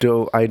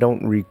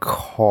don't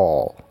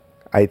recall.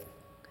 I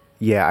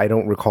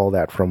don't recall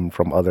that from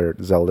other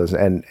Zeldas,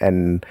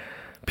 and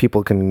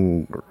people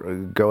can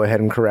go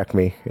ahead and correct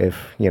me if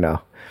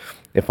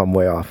I'm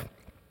way off.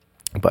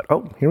 But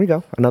here we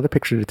go, another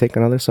picture to take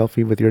another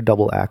selfie with your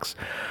double axe.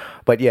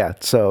 But yeah,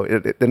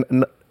 so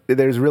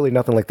there's really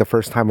nothing like the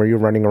first time where you're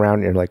running around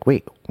and you're like,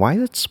 wait, why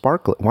is it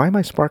sparkling? Why am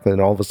I sparkling?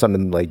 And all of a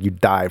sudden, like, you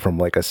die from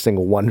like a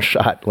single one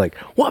shot, like,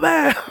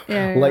 wha-bam!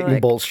 Yeah,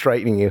 lightning bolt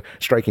striking you.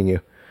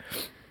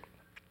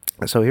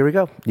 So here we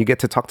go. You get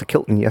to talk to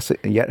Kilton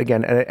yet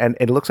again, and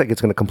it looks like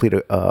it's going to complete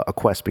a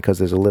quest, because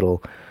there's a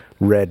little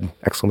red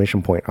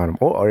exclamation point on him.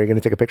 Oh, are you going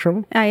to take a picture of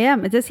him? I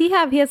am. Does he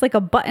has like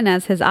a button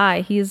as his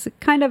eye? He's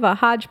kind of a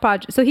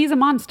hodgepodge. So he's a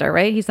monster,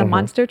 right? He's a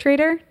monster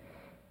trader.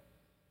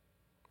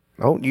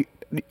 Oh,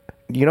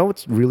 you know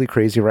what's really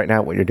crazy right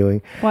now, what you're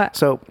doing? What?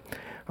 So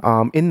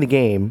in the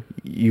game,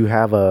 you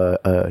have a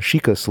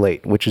Sheikah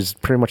Slate, which is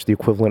pretty much the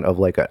equivalent of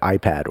like an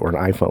iPad or an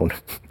iPhone,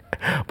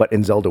 but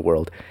in Zelda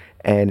world.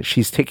 And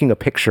she's taking a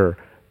picture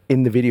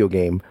in the video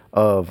game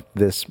of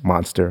this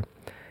monster,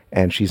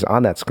 and she's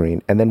on that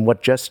screen. And then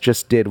what Jess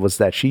just did was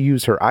that she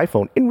used her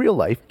iPhone in real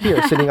life,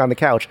 here, sitting on the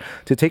couch,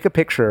 to take a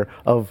picture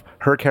of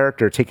her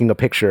character taking a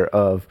picture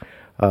of...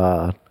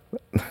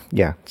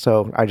 yeah,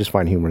 so I just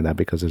find humor in that,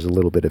 because there's a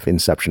little bit of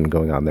Inception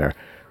going on there.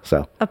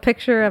 So a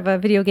picture of a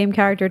video game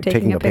character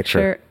taking a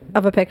picture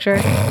of a picture.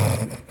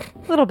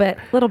 little bit.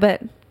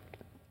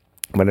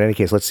 But in any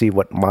case, let's see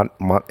what Mon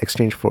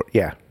exchange for.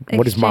 Yeah,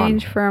 what is Mon?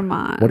 Exchange for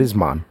Mon. What is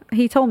Mon?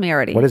 He told me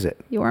already. What is it?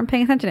 You weren't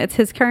paying attention. It's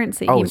his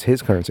currency. Oh, it's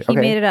his currency. He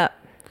made it up.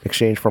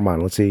 Exchange for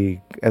Mon. Let's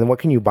see. And then what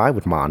can you buy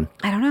with Mon?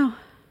 I don't know.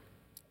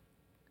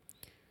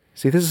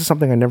 See, this is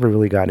something I never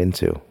really got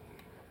into.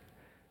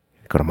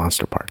 Go to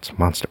Monster Parts.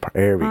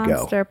 There we go.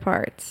 Monster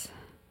Parts.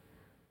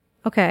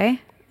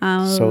 Okay.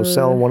 So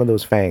sell one of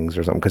those fangs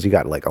or something, because you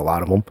got like a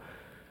lot of them.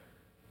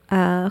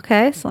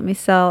 Okay, so let me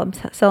sell. I'm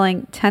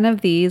selling 10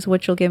 of these,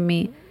 which will give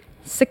me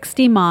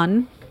 60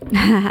 Mon.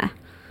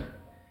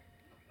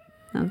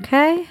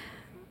 Okay.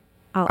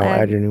 I'll I'll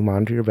add your new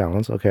mon to your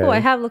balance. Okay. Oh, I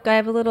have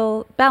a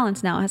little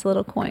balance now. It has a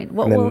little coin.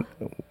 What and then, will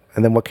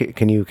and then what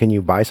can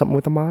you buy something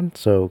with the mon?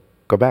 So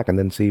go back and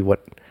then see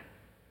what.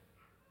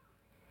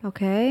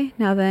 Okay.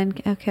 Now then,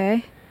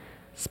 okay.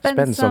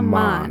 Spend some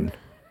mon.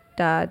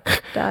 Da da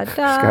da. This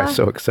guy's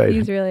so excited.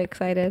 He's really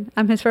excited.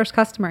 I'm his first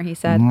customer, he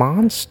said.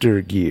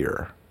 Monster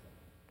Gear.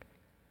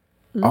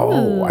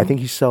 Oh, I think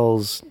he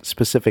sells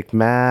specific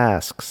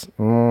masks.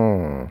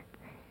 Ooh.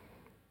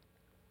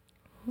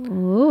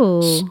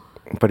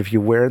 But if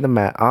you wear the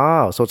mask,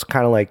 so it's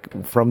kind of like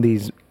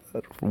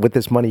with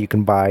this money you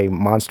can buy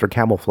monster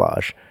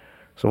camouflage.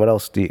 So what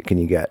else can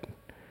you get?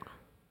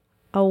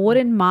 A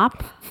wooden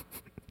mop.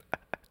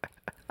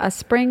 A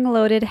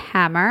spring-loaded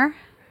hammer.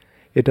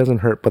 It doesn't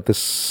hurt, but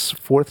this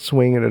fourth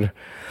swing and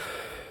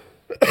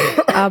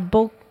A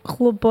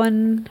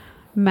Boklubun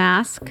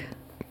mask.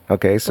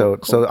 Okay, so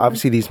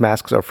obviously these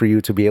masks are for you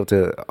to be able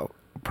to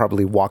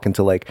probably walk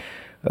into like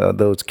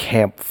those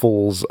camp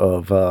fulls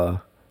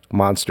of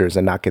monsters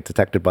and not get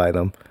detected by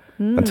them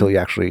until you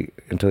actually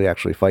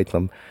fight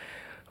them.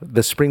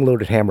 The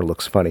spring-loaded hammer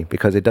looks funny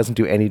because it doesn't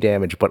do any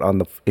damage, but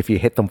if you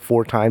hit them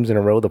 4 times in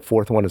a row, the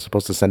fourth one is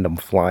supposed to send them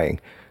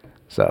flying.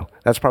 So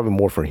that's probably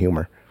more for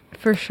humor.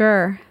 For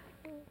sure.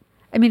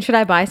 I mean, should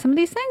I buy some of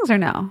these things or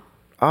no?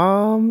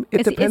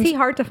 It depends. Is he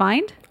hard to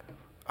find?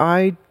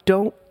 I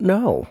don't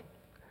know,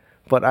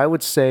 but I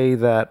would say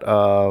that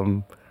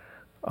a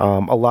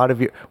lot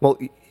of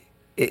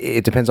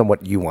it depends on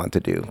what you want to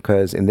do.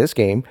 Because in this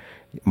game,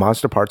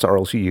 monster parts are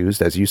also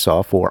used, as you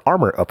saw, for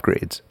armor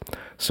upgrades.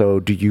 So,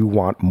 do you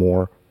want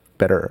more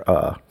better?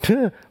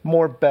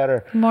 More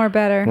better.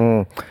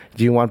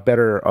 Do you want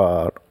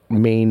better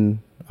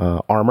main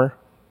armor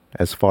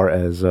as far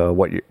as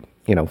what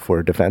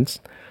for defense?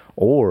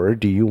 Or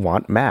do you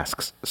want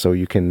masks so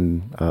you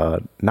can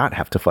not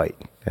have to fight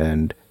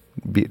and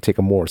take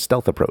a more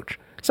stealth approach?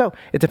 So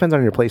it depends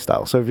on your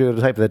playstyle. So if you're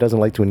the type that doesn't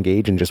like to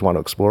engage and just want to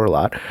explore a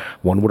lot,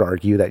 one would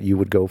argue that you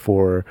would go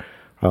for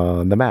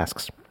the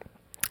masks.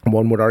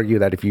 One would argue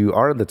that if you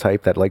are the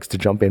type that likes to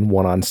jump in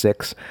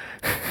 1-on-6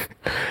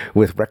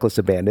 with reckless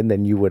abandon,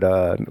 then you would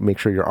make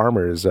sure your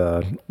armor is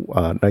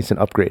nice and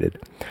upgraded.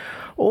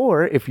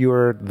 Or if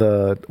you're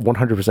the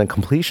 100%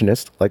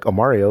 completionist, like a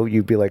Mario,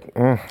 you'd be like,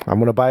 I'm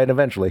going to buy it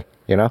eventually,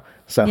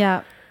 So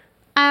Yeah.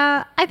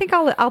 I think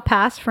I'll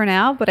pass for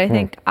now, but I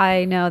think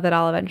I know that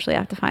I'll eventually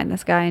have to find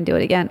this guy and do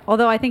it again.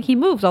 Although I think he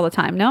moves all the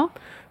time, no?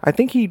 I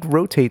think he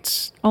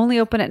rotates. Only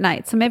open at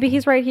night. So maybe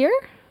he's right here?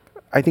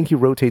 I think he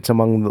rotates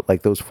among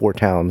like those 4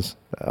 towns.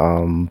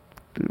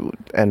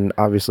 And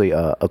obviously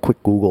a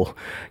quick Google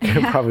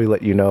can probably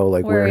let you know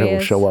like where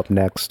he'll show up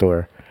next.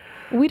 Or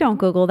we don't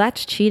Google.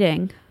 That's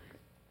cheating.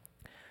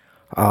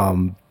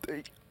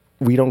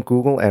 We don't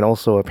Google, and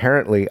also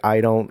apparently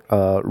I don't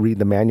read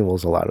the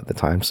manuals a lot of the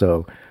time.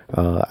 So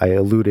I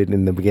alluded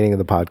in the beginning of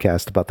the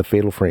podcast about the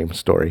Fatal Frame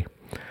story.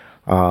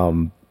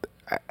 And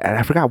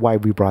I forgot why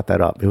we brought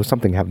that up. It was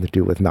something having to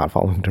do with not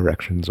following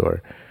directions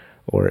or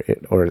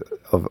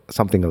of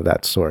something of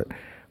that sort.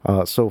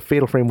 So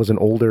Fatal Frame was an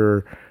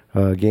older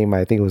game.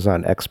 I think it was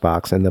on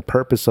Xbox, and the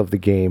purpose of the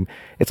game,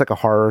 it's like a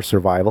horror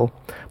survival,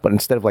 but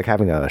instead of like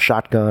having a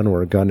shotgun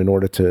or a gun in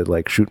order to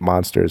like shoot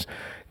monsters,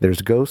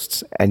 there's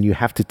ghosts, and you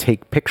have to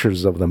take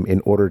pictures of them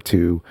in order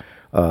to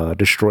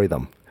destroy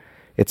them.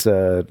 It's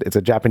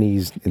a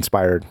Japanese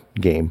inspired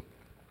game,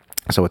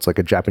 so it's like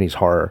a Japanese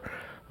horror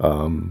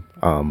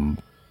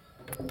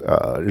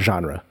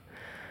genre.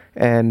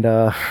 And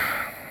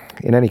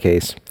in any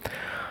case,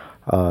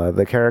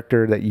 the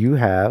character that you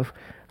have,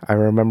 I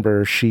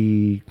remember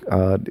she,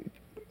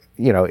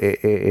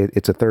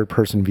 it's a third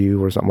person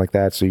view or something like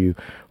that. So you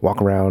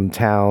walk around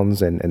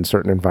towns and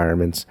certain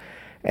environments,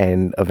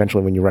 and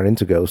eventually when you run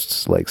into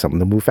ghosts, like some of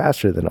them move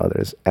faster than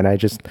others. And I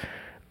just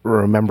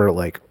remember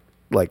like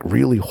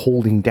really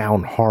holding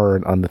down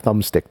hard on the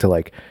thumbstick to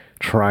like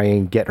try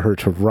and get her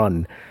to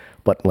run,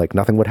 but like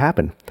nothing would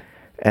happen.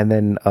 And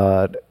then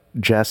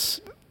Jess,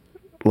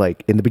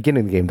 like in the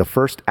beginning of the game, the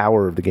first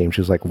hour of the game,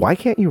 she was like, "Why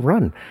can't you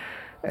run?"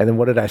 And then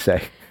what did I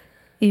say?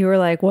 You were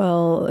like,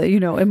 well,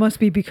 it must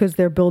be because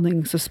they're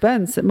building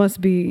suspense. It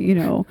must be,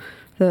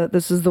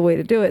 this is the way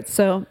to do it.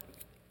 So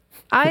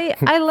I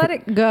let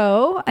it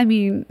go. I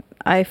mean,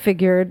 I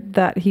figured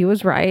that he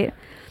was right.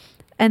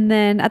 And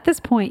then at this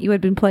point, you had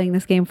been playing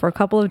this game for a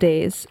couple of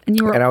days, and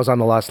I was on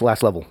the last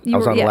level. I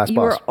was on the last boss. You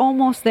were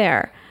almost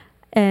there.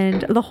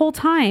 And the whole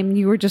time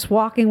you were just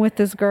walking with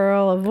this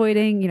girl,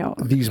 avoiding,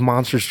 these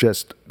monsters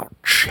just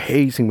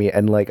chasing me,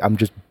 and like I'm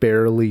just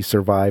barely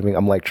surviving.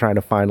 I'm like trying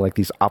to find like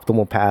these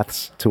optimal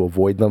paths to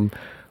avoid them,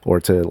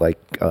 or to like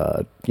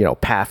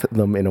path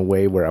them in a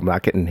way where I'm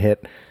not getting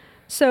hit.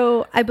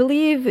 So I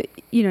believe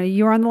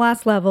you were on the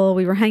last level.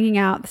 We were hanging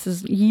out. This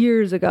is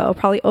years ago,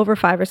 probably over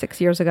 5 or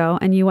 6 years ago.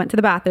 And you went to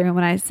the bathroom,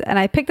 and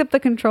I picked up the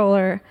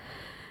controller.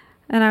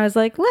 And I was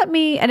like,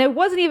 and it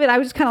wasn't even, I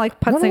was just kind of like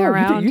putzing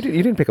around. You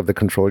didn't pick up the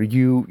controller.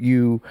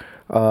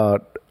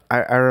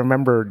 I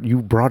remember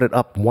you brought it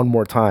up one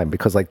more time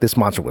because like this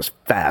monster was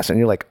fast, and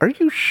you're like, "Are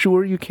you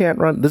sure you can't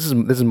run?" This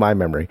is my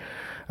memory.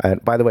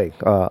 And by the way,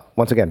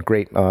 once again,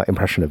 great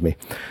impression of me.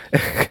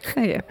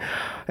 Thank you.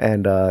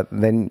 And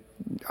then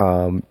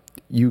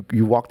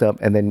you walked up,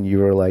 and then you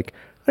were like,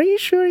 "Are you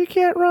sure you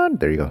can't run?"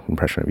 There you go,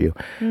 impression of you.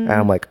 And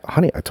I'm like,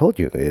 "Honey, I told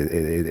you,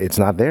 it's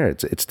not there.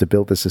 It's to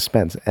build the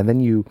suspense." And then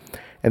you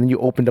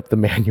opened up the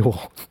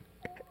manual,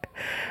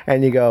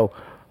 and you go,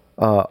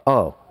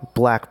 "Oh,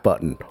 black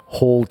button,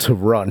 hold to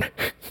run."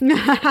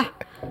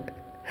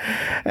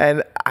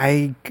 And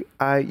I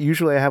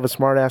usually have a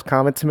smart ass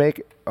comment to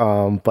make,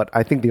 but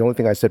I think the only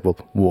thing I said,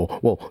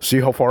 well,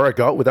 see how far I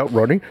got without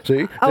running?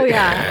 See? Oh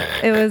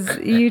yeah, it was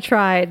you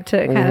tried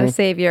to kind of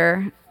save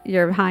your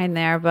hind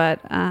there, but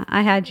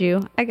I had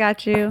you. I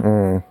got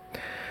you.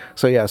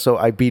 So yeah, so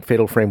I beat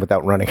Fatal Frame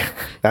without running.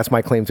 That's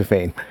my claim to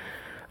fame.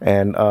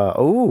 And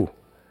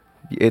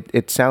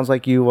it sounds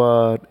like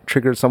you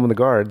triggered some of the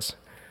guards.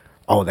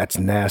 Oh, that's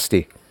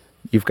nasty.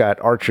 You've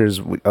got archers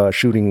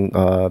shooting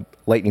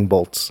lightning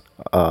arrows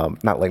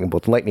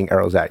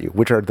at you,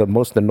 which are the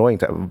most annoying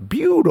type.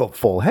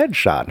 Beautiful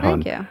headshot,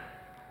 hon. Thank you.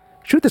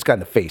 Shoot this guy in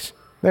the face.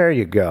 There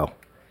you go.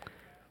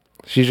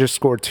 She just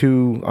scored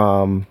 2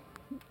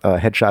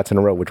 headshots in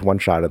a row, which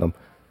one-shotted them.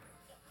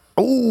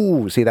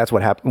 Oh, see, that's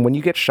what happened. When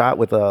you get shot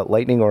with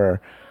lightning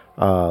or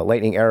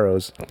lightning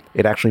arrows,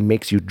 it actually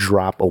makes you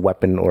drop a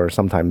weapon or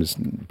sometimes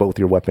both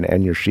your weapon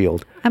and your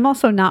shield. I'm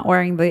also not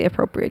wearing the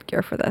appropriate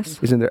gear for this.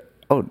 Isn't there?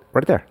 Oh,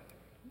 right there.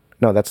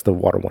 No, that's the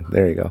water one.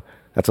 There you go.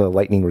 That's a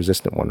lightning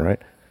resistant one,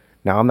 right?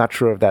 Now, I'm not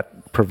sure if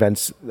that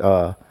prevents...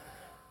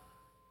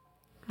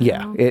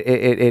 yeah,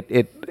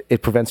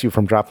 it prevents you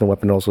from dropping the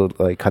weapon. Also,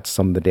 like cuts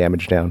some of the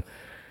damage down,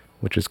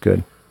 which is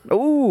good.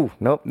 Oh,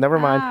 nope, never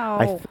mind.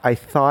 Ow. I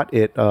thought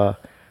it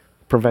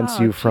prevents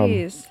you from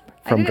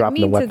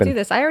dropping the weapon. I didn't mean to do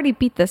this. I already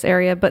beat this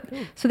area, but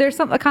so there's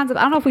a concept.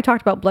 I don't know if we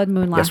talked about Blood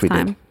Moon last Yes, we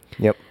time. did.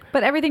 Yep.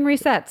 But everything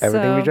resets.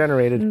 Everything so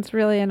regenerated. It's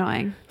really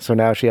annoying. So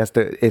now she has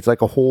to. It's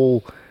like a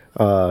whole.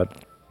 Oh,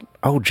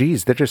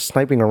 geez, they're just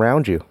sniping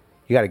around you.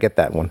 You got to get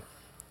that one.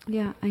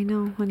 Yeah, I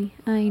know, honey.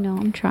 I know.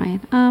 I'm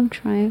trying.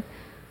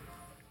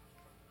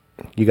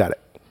 You got it.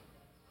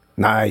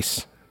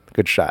 Nice.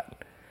 Good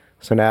shot.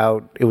 So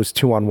now it was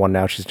 2-on-1.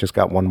 Now she's just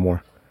got one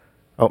more.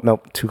 Oh,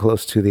 nope. Too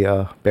close to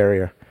the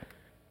barrier.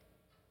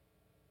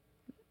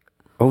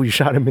 Oh, you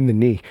shot him in the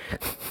knee.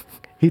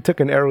 He took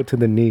an arrow to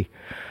the knee.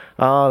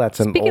 Oh, that's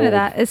an Speaking of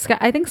that,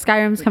 I think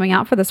Skyrim's coming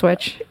out for the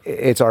Switch.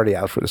 It's already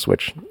out for the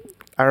Switch.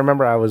 I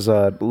remember I was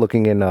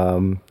looking in,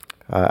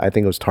 I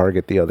think it was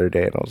Target the other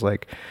day, and I was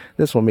like,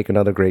 this will make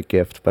another great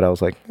gift. But I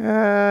was like,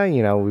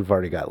 we've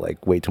already got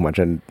like way too much.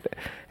 And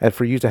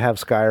for you to have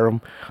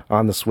Skyrim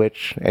on the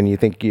Switch, and you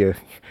think you're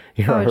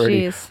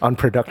already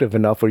unproductive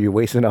enough or you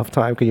waste enough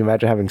time, can you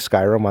imagine having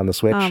Skyrim on the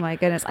Switch? Oh my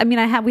goodness. I mean,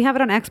 we have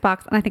it on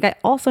Xbox, and I think I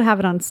also have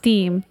it on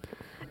Steam.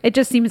 It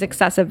just seems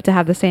excessive to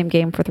have the same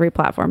game for 3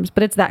 platforms,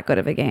 but it's that good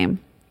of a game.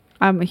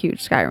 I'm a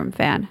huge Skyrim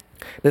fan.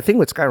 The thing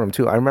with Skyrim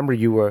too, I remember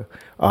you were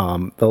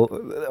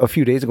a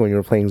few days ago when you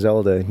were playing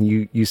Zelda.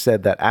 You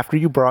said that after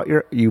you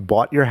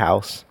bought your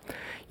house,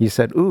 you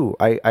said, "Ooh,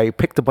 I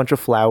picked a bunch of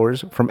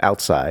flowers from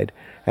outside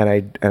and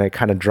I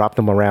kind of dropped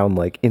them around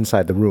like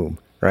inside the room,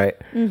 right?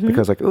 Mm-hmm.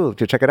 Because like, ooh,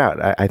 check it out.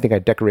 I think I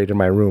decorated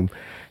my room."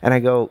 And I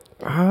go,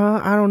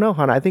 I don't know,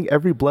 hon. I think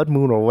every blood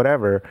moon or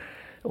whatever,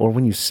 or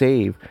when you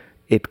save,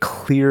 it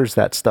clears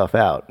that stuff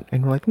out.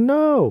 And you're like,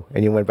 no.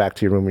 And you went back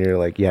to your room and you're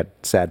like, you had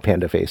sad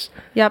panda face.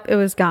 Yep, it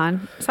was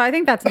gone. So I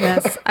think that's a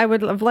miss. I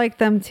would have liked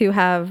them to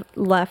have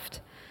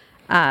left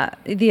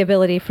the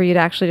ability for you to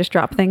actually just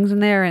drop things in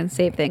there and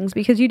save things,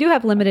 because you do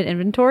have limited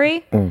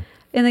inventory in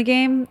the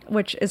game,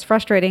 which is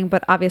frustrating,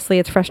 but obviously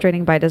it's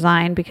frustrating by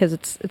design because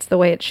it's the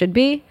way it should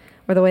be,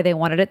 or the way they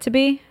wanted it to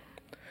be.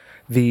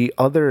 The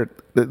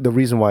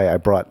reason why I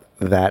brought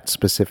that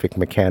specific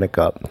mechanic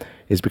up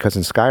is because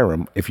in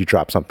Skyrim, if you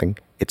drop something,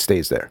 it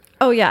stays there.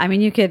 Oh yeah, I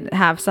mean you could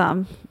have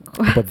some.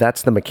 But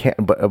that's the mechanic.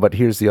 But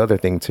here's the other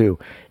thing too.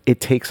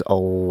 It takes a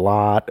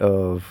lot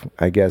of,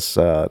 I guess,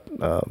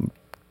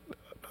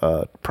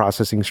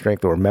 processing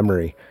strength or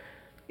memory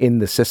in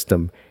the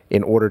system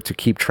in order to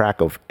keep track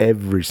of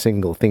every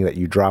single thing that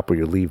you drop or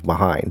you leave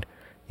behind.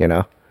 You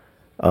know,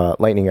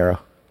 lightning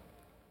arrow.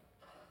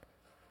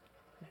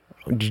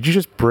 Did you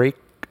just break?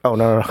 Oh,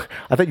 no.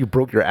 I thought you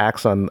broke your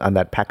axe on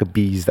that pack of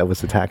bees that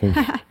was attacking.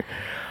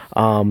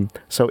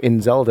 So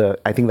in Zelda,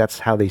 I think that's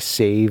how they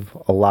save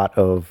a lot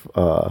of,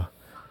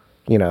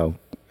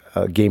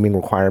 gaming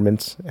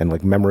requirements and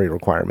like memory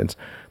requirements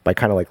by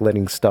kind of like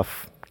letting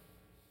stuff,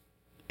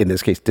 in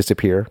this case,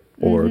 disappear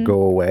or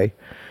go away.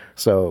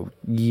 So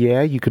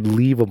yeah, you could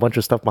leave a bunch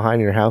of stuff behind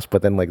in your house,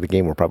 but then like the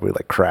game will probably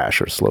like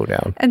crash or slow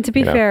down. And to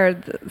be fair,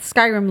 the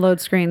Skyrim load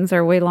screens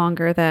are way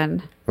longer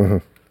than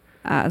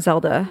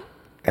Zelda.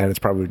 And it's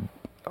probably,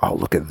 oh,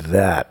 look at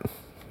that.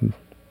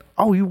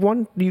 Oh,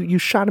 you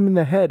shot him in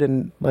the head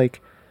and like,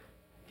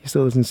 he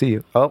still doesn't see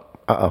you. Oh,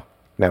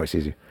 now he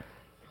sees you.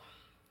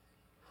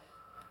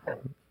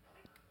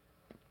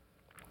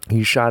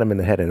 You shot him in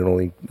the head and it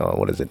only,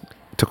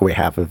 took away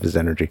half of his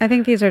energy. I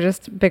think these are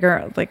just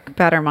bigger, like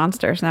badder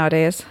monsters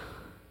nowadays.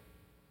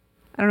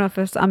 I don't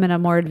know if I'm in a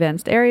more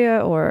advanced area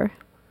or.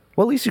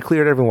 Well, at least you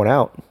cleared everyone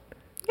out.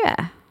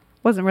 Yeah,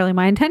 wasn't really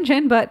my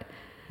intention, but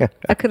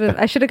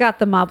I should have got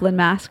the Moblin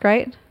mask,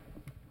 right?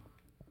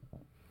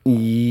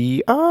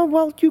 Yeah,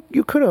 well,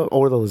 you could have,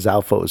 or the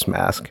Zalfo's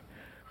mask,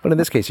 but in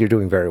this case, you're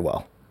doing very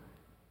well.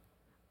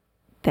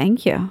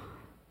 Thank you.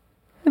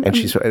 And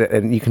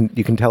and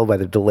you can tell by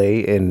the delay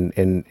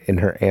in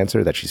her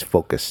answer that she's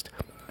focused.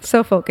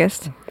 So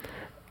focused.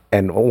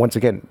 And once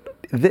again,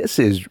 this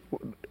is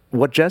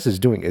what Jess is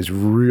doing is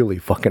really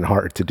fucking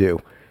hard to do.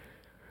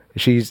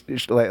 She's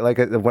like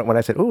when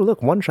I said, "Oh,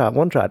 look, one shot,"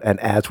 and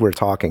as we're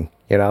talking,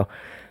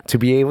 to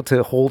be able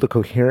to hold a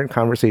coherent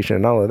conversation,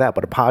 and not only that,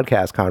 but a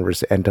podcast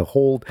conversation, and to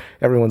hold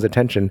everyone's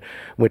attention,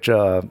 which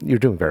you're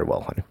doing very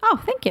well, honey.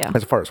 Oh, thank you.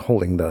 As far as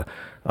holding the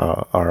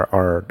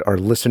our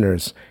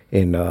listeners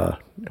in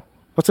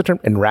what's the term,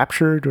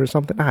 enraptured or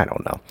something? I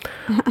don't know.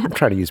 I'm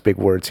trying to use big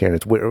words here, and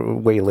it's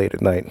way late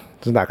at night.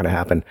 It's not going to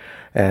happen.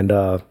 And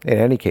in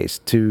any case,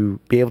 to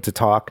be able to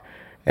talk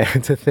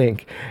and to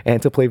think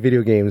and to play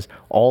video games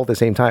all at the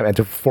same time and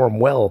to perform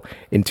well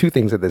in two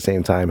things at the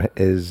same time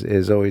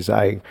is always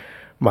I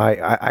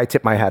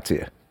tip my hat to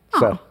you.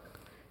 So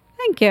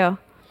thank you.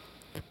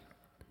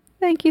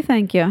 Thank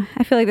you.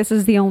 I feel like this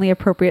is the only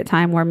appropriate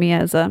time where me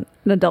as an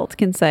adult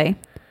can say,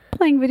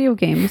 playing video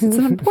games, it's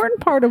an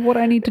important part of what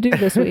I need to do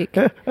this week.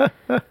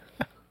 It's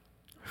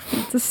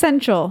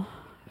essential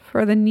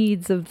for the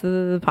needs of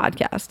the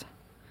podcast.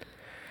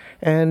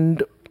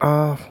 And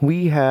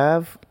we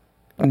have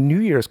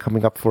New Year's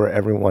coming up for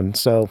everyone,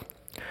 so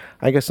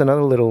I guess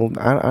another little.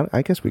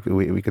 I guess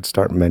we could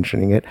start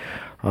mentioning it.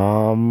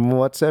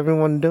 What's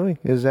everyone doing?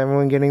 Is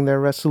everyone getting their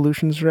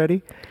resolutions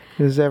ready?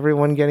 Is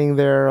everyone getting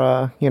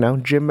their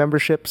gym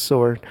memberships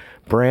or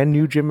brand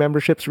new gym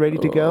memberships ready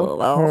to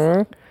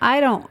go?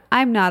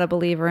 I'm not a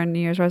believer in New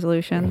Year's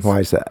resolutions.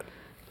 Why is that?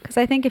 Because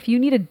I think if you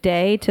need a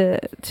day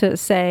to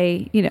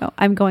say,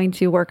 I'm going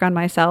to work on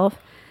myself,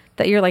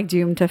 that you're like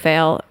doomed to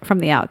fail from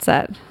the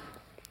outset.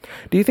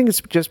 Do you think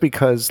it's just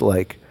because,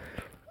 like,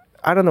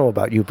 I don't know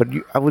about you, but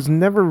I was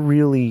never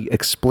really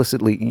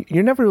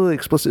you're never really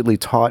explicitly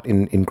taught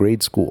in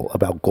grade school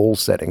about goal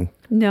setting.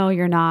 No,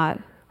 you're not.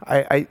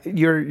 I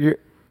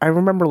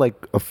remember like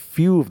a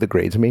few of the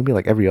grades, maybe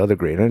like every other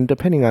grade, and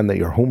depending on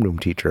your homeroom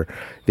teacher,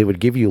 they would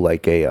give you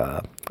like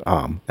an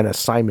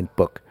assignment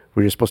book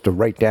where you're supposed to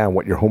write down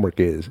what your homework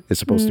is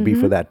supposed to be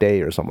for that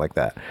day or something like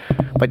that.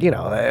 But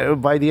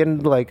by the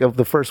end like of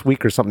the first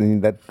week or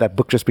something, that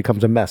book just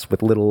becomes a mess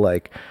with little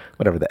like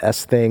whatever the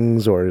S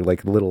things or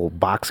like little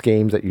box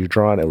games that you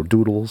draw on or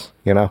doodles.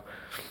 Well,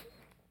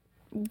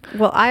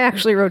 I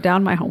actually wrote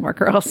down my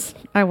homework, or else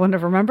I wouldn't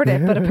have remembered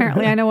it. But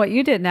apparently, I know what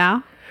you did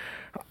now.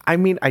 I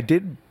mean, I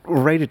did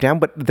write it down,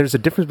 but there's a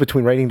difference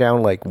between writing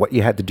down like what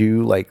you had to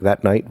do like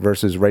that night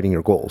versus writing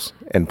your goals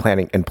and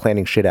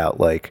planning shit out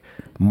like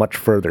much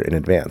further in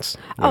advance.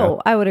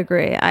 I would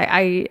agree.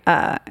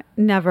 I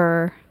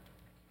never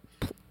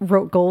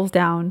wrote goals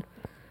down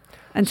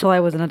until I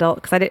was an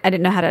adult because I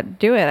didn't know how to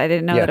do it. I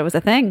didn't know that it was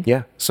a thing.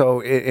 Yeah.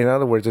 So in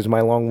other words, it's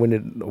my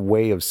long-winded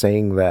way of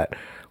saying that,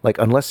 like,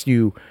 unless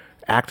you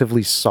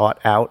actively sought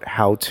out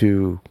how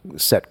to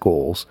set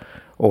goals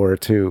or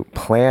to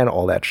plan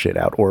all that shit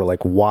out or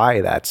like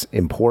why that's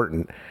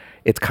important,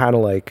 it's kind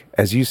of like,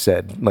 as you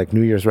said, like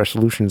New Year's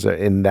resolutions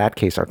in that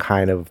case are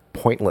kind of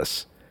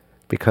pointless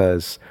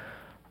because,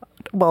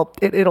 well,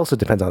 it also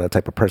depends on the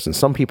type of person.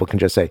 Some people can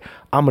just say,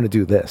 I'm going to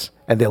do this,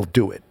 and they'll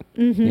do it.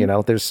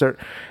 Mm-hmm. There's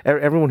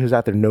everyone who's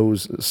out there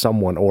knows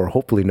someone or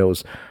hopefully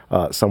knows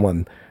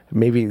someone,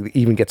 maybe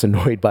even gets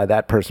annoyed by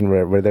that person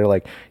where they're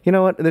like, you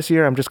know what, this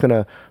year I'm just going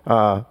to,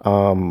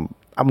 I'm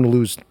going to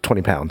lose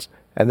 20 pounds.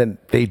 And then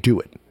they do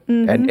it.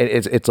 Mm-hmm. And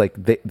it's like,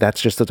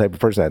 that's just the type of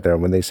person out there.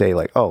 When they say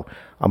like, oh,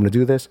 I'm going to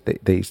do this,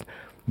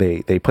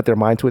 they put their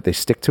mind to it, they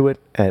stick to it,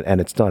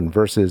 and it's done.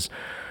 Versus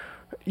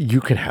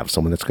you can have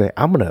someone that's going,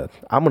 I'm going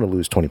to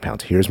lose 20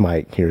 pounds. Here's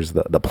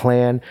the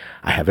plan.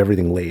 I have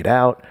everything laid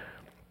out.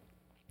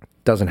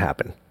 Doesn't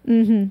happen.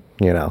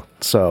 Mm-hmm.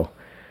 So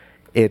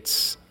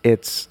it's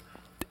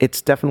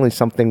definitely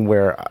something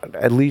where,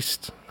 at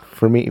least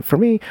for me,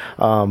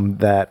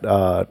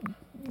 that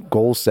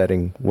goal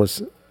setting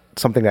was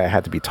something that I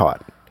had to be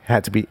taught. I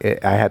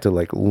had to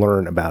like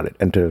learn about it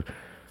and to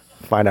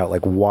find out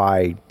like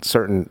why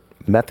certain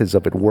methods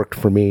of it worked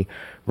for me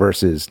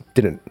versus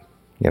didn't.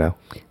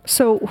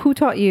 So who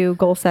taught you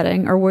goal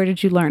setting, or where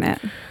did you learn it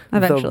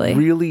eventually? The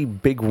really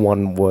big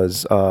one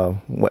was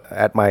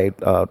at my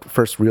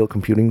first real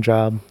computing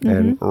job,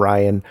 and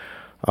Ryan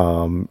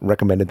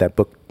recommended that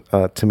book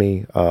to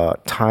me,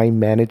 Time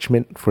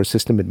Management for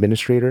System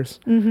Administrators.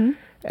 Mm-hmm.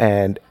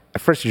 And at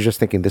first you're just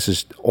thinking this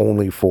is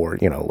only for,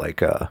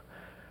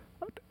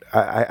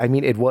 I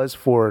mean, it was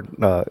for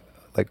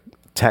like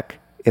tech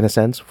in a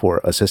sense, for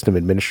a system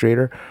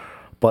administrator,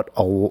 but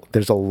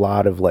there's a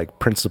lot of like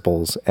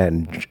principles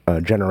and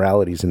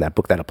generalities in that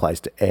book that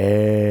applies to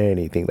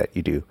anything that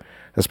you do,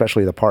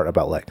 especially the part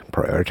about like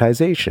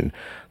prioritization,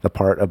 the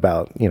part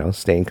about, you know,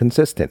 staying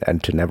consistent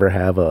and to never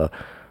have a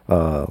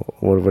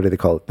what do they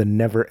call it? The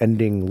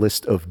never-ending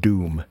list of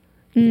doom.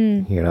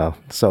 You know,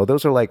 so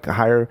those are like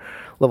higher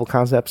level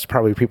concepts.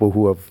 Probably people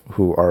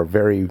who are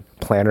very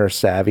planner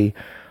savvy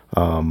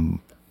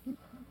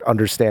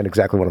understand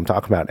exactly what I'm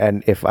talking about.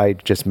 And if I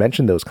just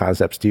mention those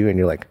concepts to you and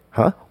you're like,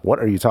 huh, what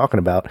are you talking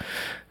about?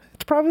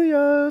 It's probably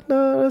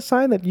a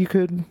sign that you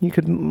could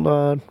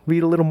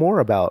read a little more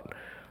about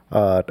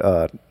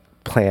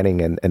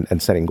planning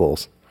and setting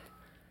goals.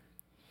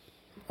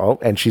 Oh,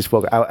 and she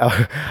spoke.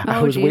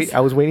 I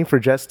was waiting for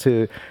Jess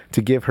to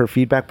give her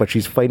feedback, but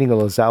she's fighting a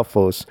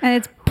Lizalfos. And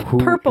it's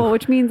purple,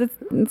 which means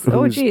it's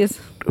oh geez.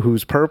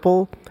 Who's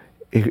purple?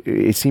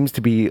 It seems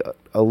to be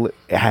it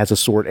has a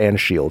sword and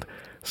shield,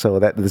 so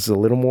that this is a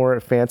little more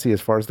fancy as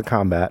far as the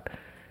combat.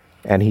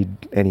 And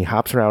he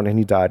hops around and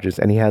he dodges,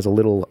 and he has a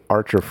little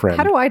archer friend.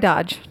 How do I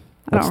dodge?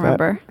 I don't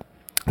remember.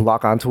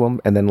 Lock onto him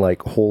and then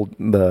like hold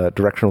the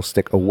directional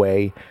stick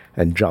away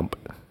and jump.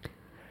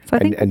 So I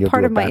think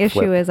part of my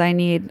issue is I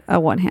need a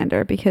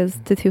one-hander because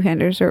the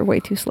two-handers are way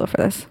too slow for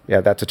this.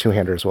 Yeah, that's a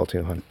two-hander as well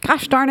too, hon.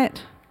 Gosh darn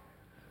it.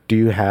 Do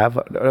you have...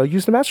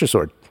 use the Master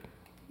Sword.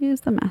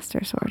 Use the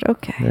Master Sword.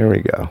 Okay. There we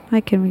go.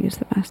 I can use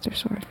the Master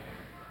Sword.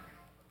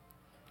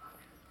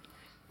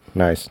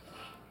 Nice.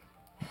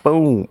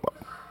 Boom.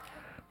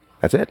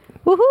 That's it.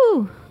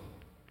 Woohoo!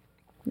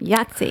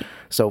 Yahtzee.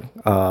 So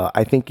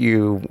I think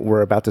you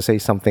were about to say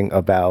something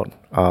about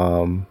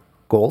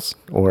goals,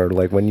 or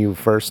like when you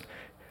first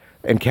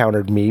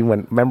encountered me.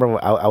 Remember,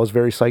 I was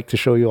very psyched to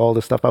show you all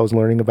the stuff I was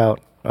learning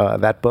about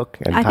that book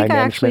and time management. I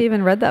actually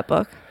even read that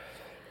book.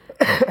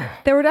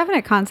 There were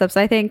definite concepts.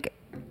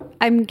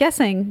 I'm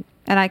guessing,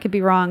 and I could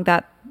be wrong,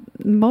 that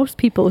most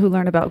people who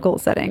learn about goal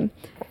setting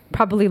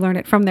probably learn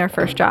it from their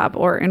first job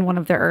or in one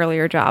of their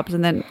earlier jobs,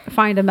 and then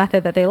find a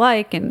method that they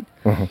like and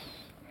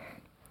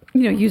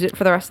use it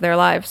for the rest of their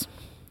lives.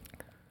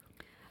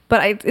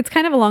 But it's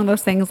kind of along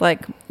those things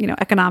like,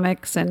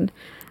 economics and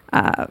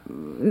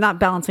not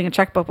balancing a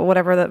checkbook, but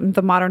whatever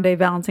the modern day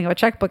balancing of a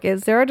checkbook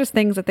is. There are just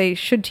things that they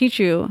should teach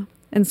you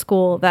in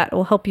school that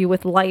will help you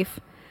with life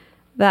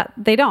that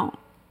they don't.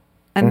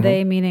 And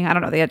they meaning, I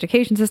don't know, the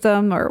education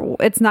system, or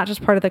it's not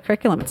just part of the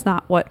curriculum. It's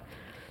not what,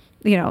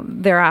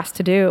 they're asked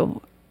to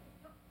do.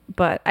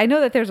 But I know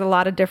that there's a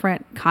lot of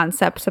different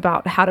concepts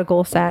about how to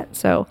goal set.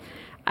 So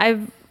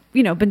I've,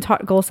 been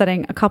taught goal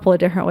setting a couple of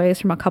different ways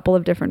from a couple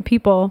of different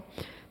people.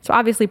 So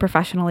obviously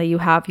professionally, you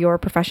have your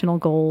professional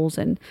goals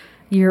and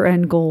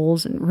year-end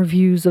goals and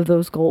reviews of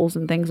those goals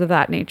and things of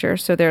that nature.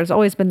 So there's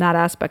always been that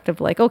aspect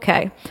of like,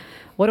 okay,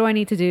 what do I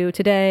need to do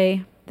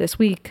today, this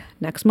week,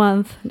 next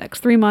month,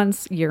 next 3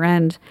 months,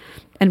 year-end,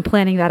 and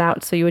planning that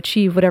out so you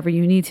achieve whatever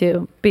you need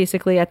to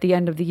basically at the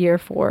end of the year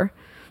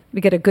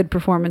we get a good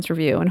performance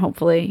review and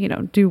hopefully,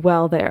 do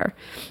well there.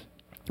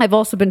 I've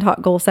also been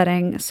taught goal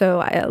setting.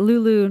 So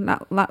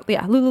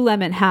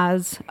Lululemon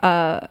has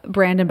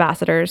brand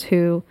ambassadors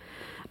who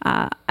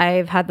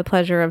I've had the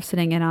pleasure of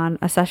sitting in on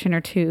a session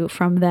or two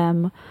from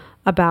them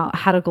about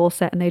how to goal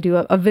set, and they do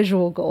a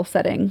visual goal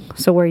setting.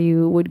 So where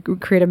you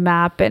would create a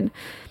map, and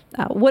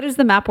what is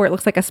the map where it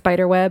looks like a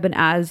spider web, and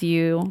as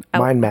you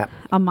mind map,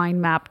 a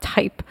mind map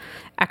type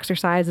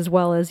exercise, as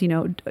well as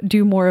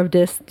do more of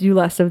this, do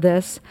less of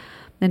this,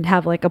 and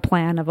have like a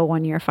plan of a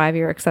 1 year, 5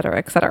 year, et cetera,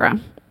 et cetera.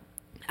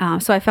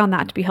 So I found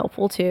that to be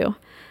helpful too.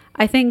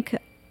 I think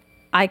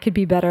I could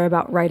be better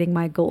about writing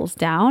my goals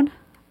down,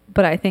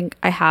 but I think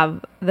I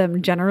have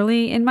them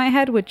generally in my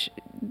head, which,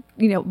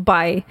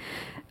 by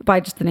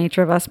just the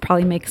nature of us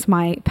probably makes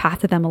my path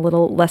to them a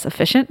little less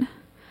efficient.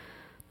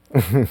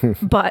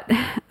 But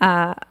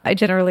I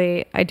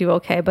do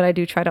okay, but I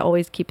do try to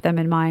always keep them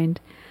in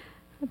mind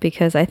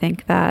because I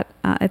think that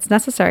it's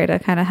necessary to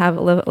kind of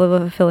live a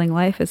fulfilling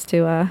life is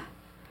to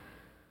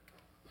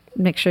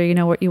make sure you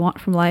know what you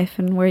want from life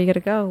and where you got to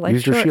go.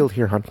 Use your shield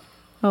here, hon.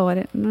 Oh, I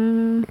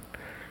didn't.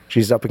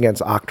 She's up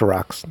against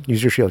Octoroks.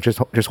 Use your shield. Just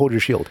hold your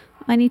shield.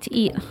 I need to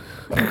eat.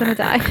 I'm gonna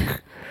die.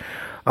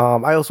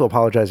 I also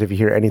apologize if you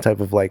hear any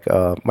type of like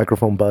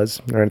microphone buzz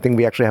or anything.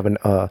 We actually have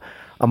a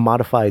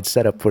modified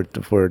setup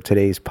for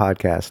today's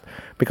podcast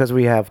because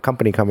we have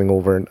company coming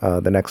over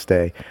the next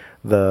day.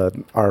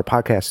 Our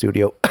podcast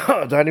studio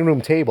dining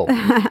room table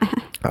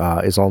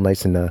is all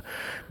nice and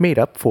made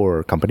up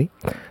for company.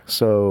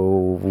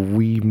 So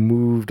we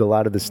moved a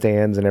lot of the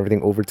stands and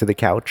everything over to the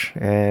couch,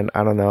 and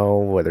I don't know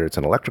whether it's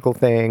an electrical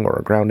thing or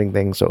a grounding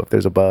thing. So if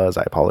there's a buzz,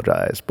 I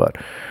apologize, but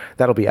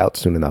that'll be out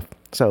soon enough.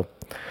 So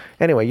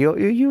anyway,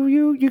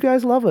 you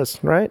guys love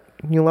us, right?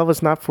 You love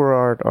us not for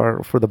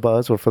our for the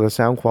buzz or for the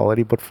sound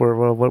quality, but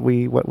for what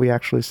we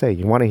actually say.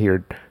 You want to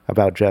hear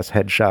about Jess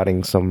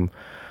headshotting some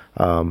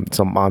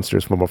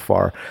monsters from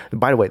afar. And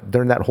by the way,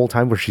 during that whole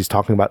time where she's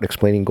talking about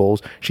explaining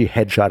goals, she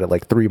headshotted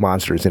like 3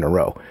 monsters in a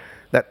row.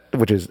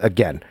 which is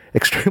again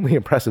extremely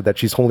impressive that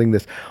she's holding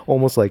this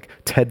almost like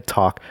TED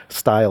Talk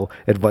style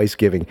advice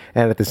giving,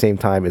 and at the same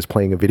time is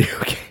playing a video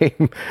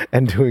game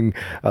and doing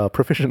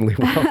proficiently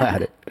well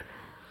at it.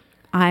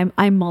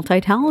 I'm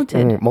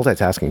multi-talented.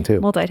 Multitasking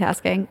too.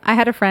 Multitasking. I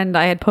had a friend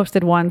I had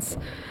posted once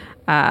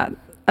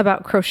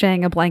about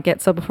crocheting a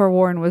blanket. So before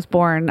Warren was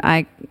born,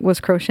 I was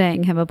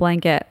crocheting him a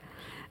blanket.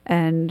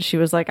 And she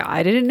was like,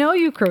 I didn't know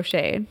you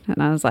crocheted.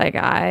 And I was like,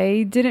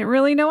 I didn't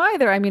really know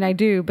either. I mean, I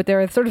do, but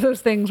there are sort of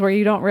those things where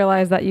you don't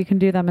realize that you can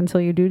do them until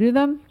you do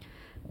them.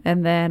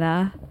 And then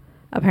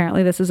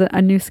apparently this is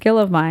a new skill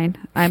of mine.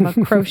 I'm a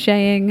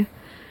crocheting,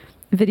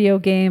 video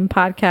game,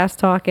 podcast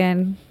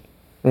talking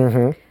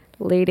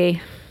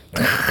lady.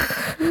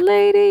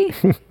 Lady.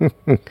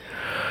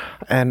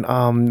 And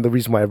the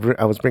reason why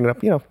I was bringing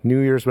up, New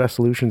Year's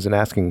resolutions and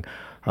asking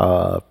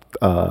you,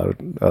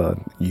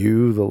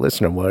 the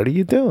listener, what are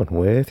you doing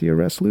with your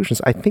resolutions?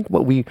 I think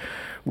we're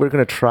going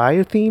to try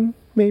a theme,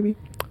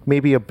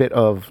 maybe a bit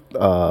of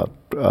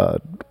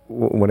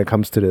when it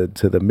comes to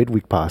the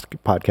midweek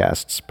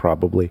podcasts,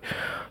 probably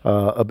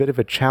a bit of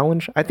a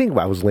challenge. I think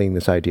I was laying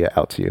this idea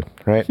out to you,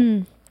 right?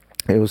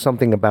 It was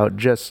something about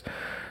just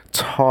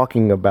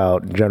talking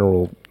about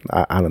general,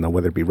 I don't know,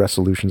 whether it be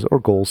resolutions or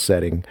goal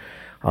setting,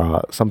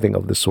 something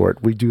of the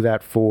sort. We do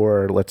that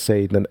for, let's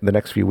say, the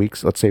next few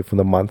weeks, let's say for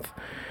the month.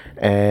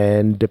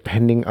 And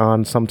depending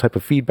on some type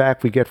of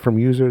feedback we get from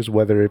users,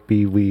 whether it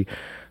be we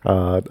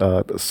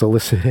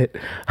solicit it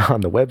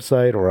on the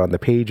website or on the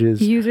pages.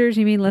 Users,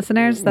 you mean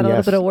listeners? That a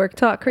little bit of work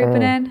talk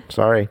creeping in?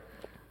 Sorry.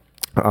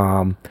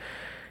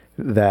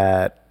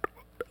 That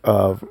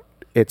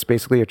it's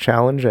basically a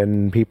challenge,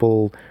 and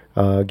people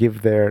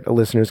give their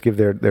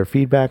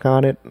feedback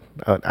on it.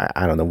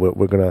 I don't know.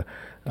 We're gonna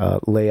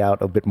lay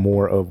out a bit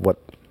more of what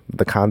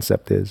the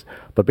concept is,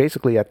 but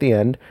basically at the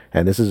end,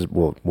 and this is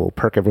we'll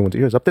perk everyone's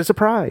ears up. There's a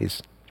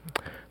prize.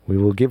 We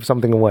will give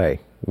something away.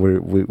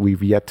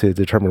 We've yet to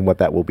determine what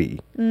that will be,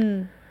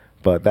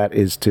 but that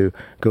is to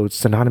go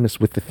synonymous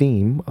with the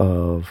theme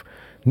of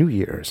New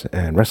Year's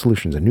and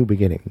resolutions and new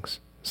beginnings.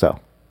 So,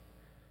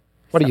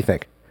 what do you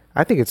think?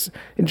 I think it's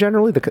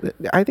generally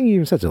I think you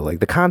even said so. Like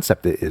the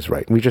concept is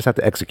right. We just have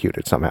to execute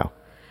it somehow.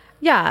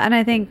 Yeah, and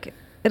I think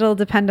it'll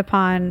depend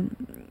upon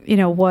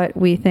what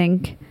we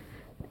think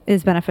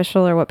is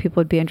beneficial or what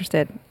people would be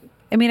interested.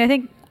 I mean, I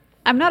think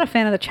I'm not a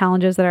fan of the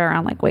challenges that are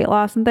around like weight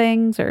loss and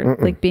things or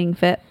like being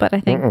fit, but I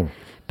think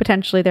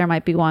potentially there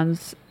might be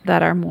ones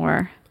that are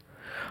more.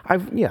 I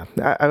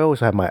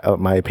always have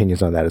my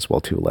opinions on that as well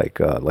too. Like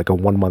a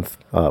 1 month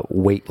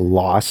weight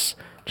loss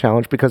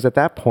challenge, because at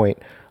that point,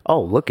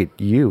 oh, look at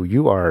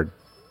you are.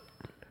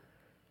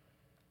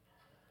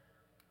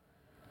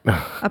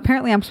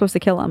 Apparently, I'm supposed to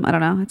kill him. I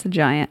don't know. It's a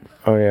giant.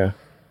 Oh yeah,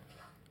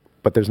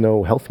 but there's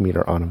no health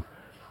meter on him.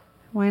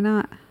 Why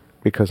not?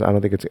 Because I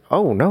don't think it's.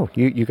 Oh no,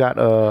 you got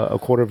a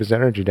quarter of his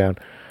energy down,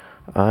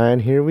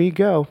 and here we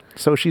go.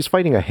 So she's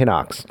fighting a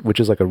Hinox, which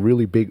is like a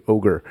really big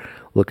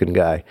ogre-looking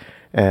guy,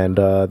 and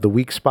the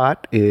weak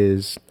spot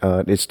is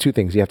it's two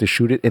things. You have to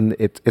shoot it in.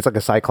 It's like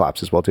a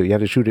Cyclops as well too. You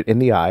have to shoot it in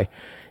the eye.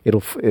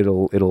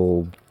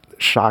 It'll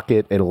shock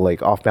it. It'll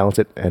like off balance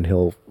it, and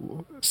he'll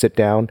sit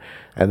down.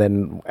 And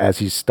then as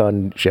he's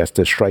stunned, she has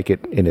to strike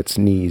it in its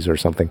knees or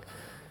something.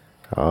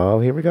 Oh,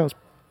 here we go.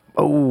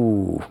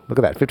 Oh, look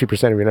at that. 50%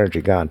 of your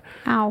energy gone.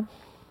 Ow.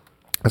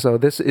 So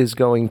this is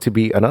going to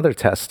be another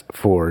test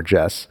for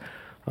Jess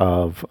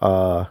of,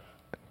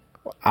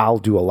 I'll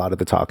do a lot of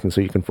the talking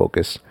so you can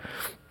focus.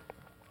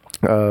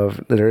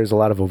 There is a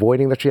lot of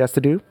avoiding that she has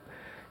to do,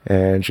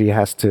 and she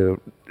has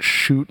to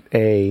shoot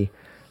a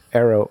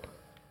arrow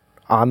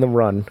on the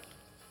run.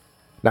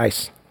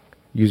 Nice.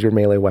 Use your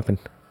melee weapon.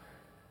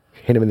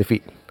 Hit him in the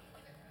feet.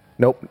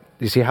 Nope.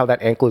 You see how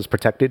that ankle is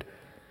protected?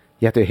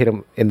 You have to hit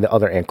him in the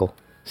other ankle.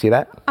 See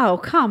that? Oh,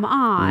 come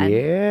on.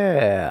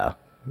 Yeah.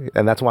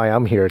 And that's why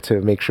I'm here,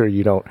 to make sure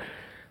you don't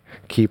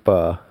keep...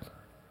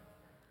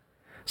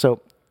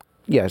 So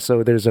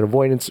there's an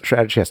avoidance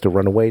strategy. She has to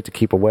run away to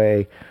keep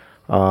away.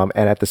 And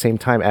at the same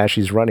time, as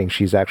she's running,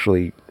 she's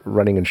actually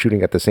running and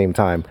shooting at the same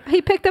time.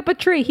 He picked up a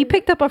tree. He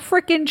picked up a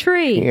freaking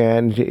tree.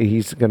 And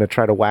he's going to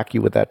try to whack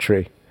you with that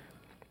tree.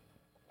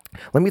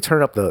 Let me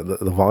turn up the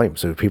volume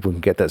so people can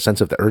get that sense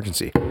of the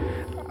urgency.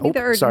 The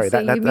urgency. Sorry,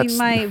 you mean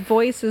my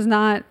voice is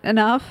not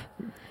enough?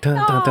 Dun,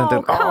 dun, dun,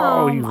 dun.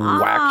 Oh, you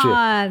whacked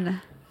it.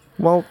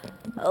 Well,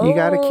 you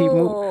got to keep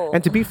moving.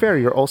 And to be fair,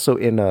 you're also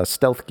in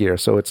stealth gear,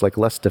 so it's like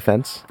less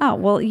defense. Oh,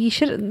 well, you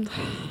should...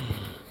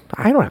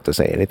 I don't have to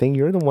say anything.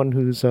 You're the one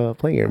who's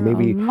playing here.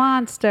 Maybe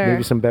monster.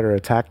 Maybe some better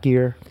attack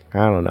gear.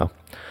 I don't know.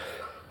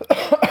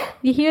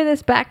 You hear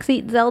this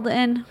backseat Zelda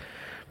in?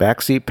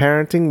 Backseat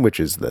parenting, which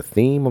is the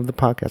theme of the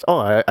podcast. Oh,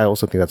 I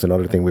also think that's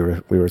another thing we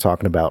were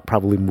talking about.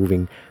 Probably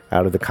moving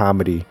out of the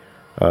comedy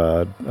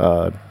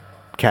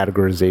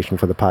categorization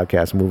for the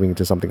podcast, moving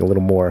into something a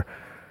little more.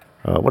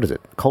 What is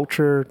it?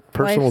 Culture,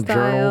 personal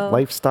journal,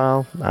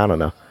 lifestyle. I don't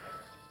know.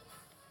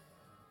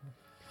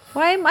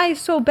 Why am I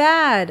so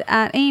bad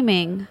at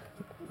aiming?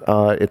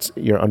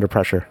 You're under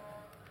pressure.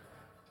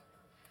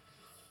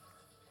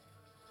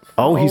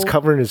 Oh, he's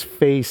covering his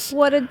face.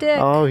 What a dick.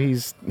 Oh,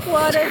 he's...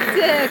 What a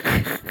dick.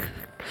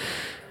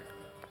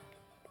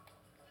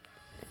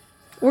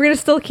 We're going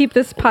to still keep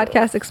this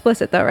podcast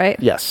explicit, though, right?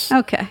 Yes.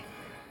 Okay.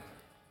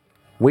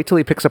 Wait till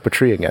he picks up a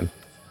tree again.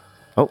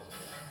 Oh.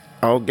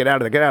 Oh, get out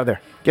of there. Get out of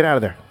there. Get out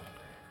of there.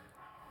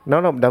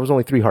 No, that was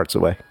only 3 hearts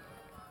away.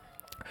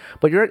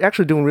 But you're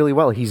actually doing really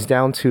well. He's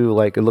down to,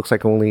 like, it looks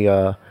like only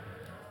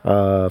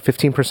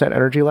 15%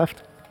 energy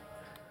left.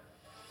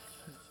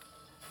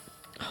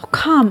 Oh,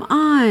 come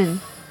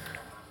on.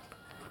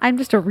 I'm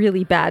just a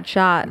really bad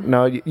shot.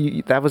 No,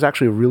 that was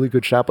actually a really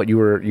good shot, but you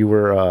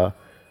were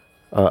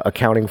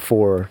accounting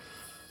for,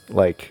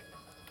 like,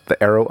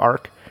 the arrow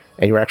arc,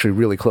 and you were actually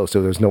really close,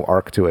 so there's no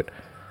arc to it.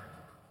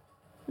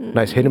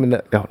 Nice. Hit him in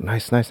the... Oh,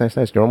 nice.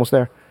 You're almost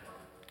there.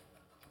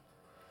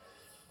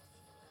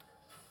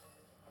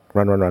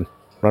 Run.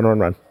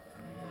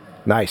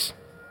 Nice.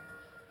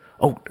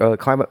 Oh,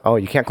 climb it. Oh,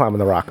 you can't climb on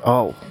the rock.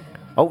 Oh,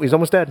 he's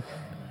almost dead.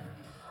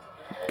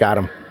 Got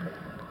him.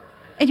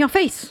 In your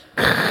face.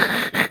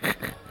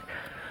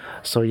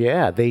 So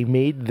yeah, they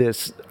made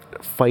this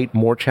fight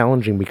more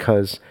challenging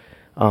because,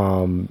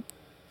 I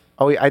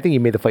think you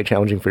made the fight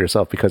challenging for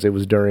yourself because it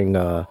was during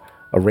a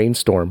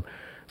rainstorm,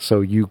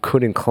 so you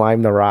couldn't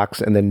climb the rocks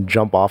and then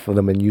jump off of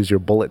them and use your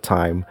bullet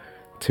time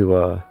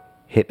to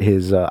hit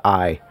his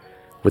eye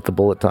with the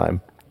bullet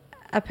time.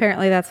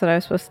 Apparently, that's what I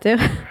was supposed to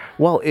do.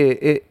 Well,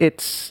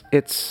 it's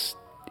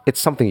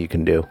something you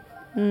can do.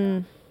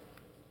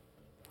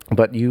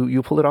 But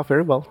you pulled it off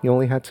very well. You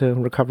only had to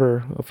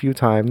recover a few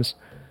times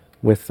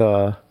with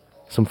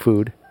some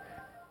food.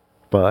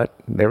 But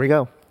there we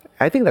go.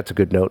 I think that's a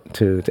good note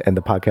to end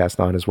the podcast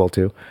on as well,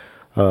 too.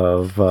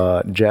 Of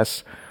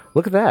Jess.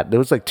 Look at that. There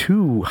was like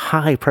 2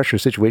 high pressure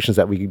situations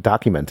that we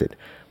documented.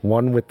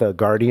 One with the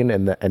Guardian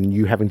and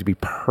you having to be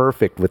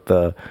perfect with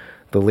the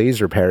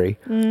laser parry,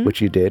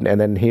 which you did. And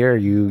then here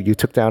you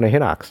took down a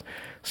Hinox.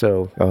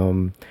 So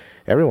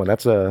everyone,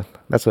 that's a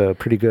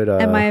pretty good...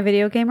 Am I a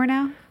video gamer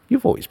now?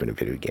 You've always been a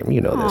video gamer.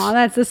 You know this. Oh,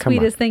 that's the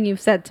sweetest thing you've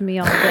said to me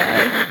all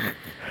day.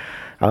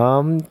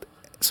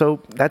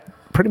 So that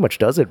pretty much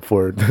does it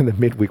for the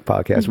midweek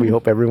podcast. We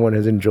hope everyone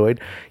has enjoyed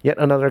yet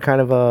another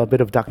kind of a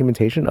bit of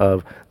documentation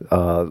of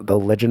The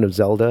Legend of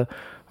Zelda,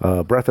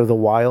 Breath of the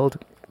Wild.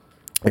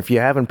 If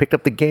you haven't picked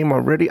up the game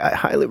already, I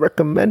highly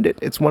recommend it.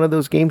 It's one of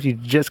those games you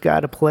just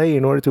got to play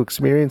in order to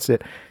experience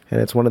it.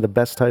 And it's one of the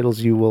best titles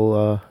you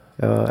will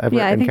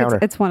ever I encounter.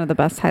 think it's one of the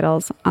best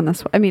titles on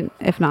this. I mean,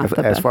 if not the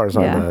best. As far as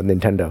on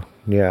Nintendo.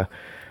 Yeah.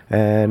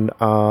 And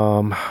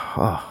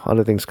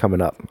other things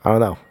coming up. I don't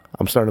know.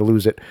 I'm starting to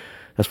lose it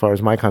as far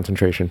as my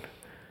concentration.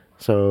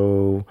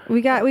 So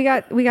we got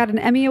an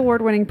Emmy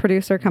award-winning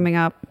producer coming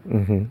up,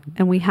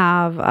 and we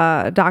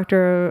have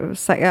Doctor of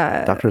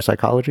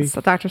Psychology,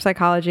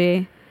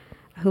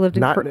 who lived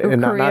in Korea.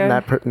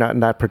 Not in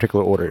that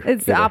particular order.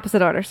 It's the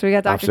opposite order. So we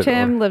got Dr.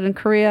 Tim, lived in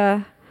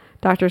Korea.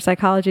 Doctor of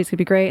Psychology is gonna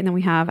be great, and then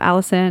we have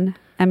Allison,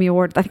 Emmy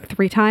award, I think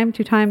 3-time.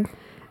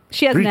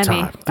 She has an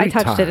Emmy. I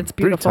touched it. It's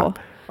beautiful.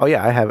 Oh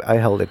yeah, I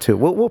held it too.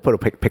 We'll put a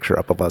picture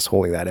up of us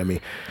holding that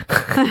Emmy.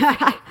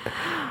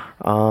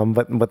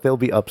 But they'll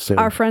be up soon.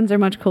 Our friends are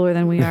much cooler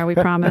than we are, we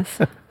promise.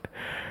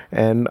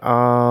 And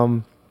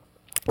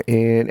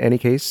in any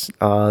case,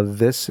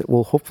 this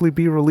will hopefully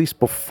be released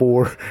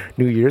before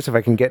New Year's if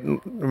I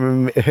can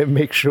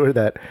make sure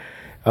that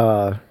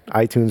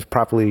iTunes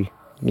properly,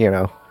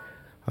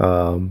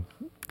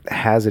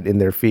 has it in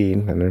their feed.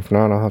 And if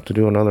not, I'll have to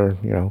do another,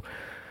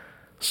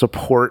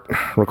 support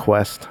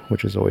request,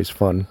 which is always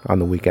fun on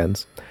the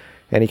weekends.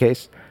 Any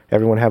case,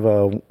 everyone have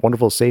a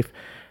wonderful, safe,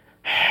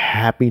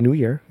 happy New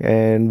Year,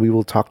 and we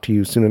will talk to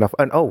you soon enough.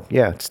 And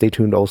stay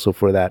tuned also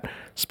for that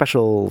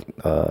special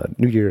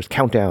New Year's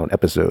countdown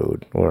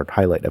episode or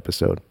highlight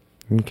episode.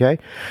 Okay,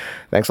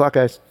 thanks a lot,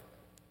 guys.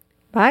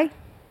 Bye.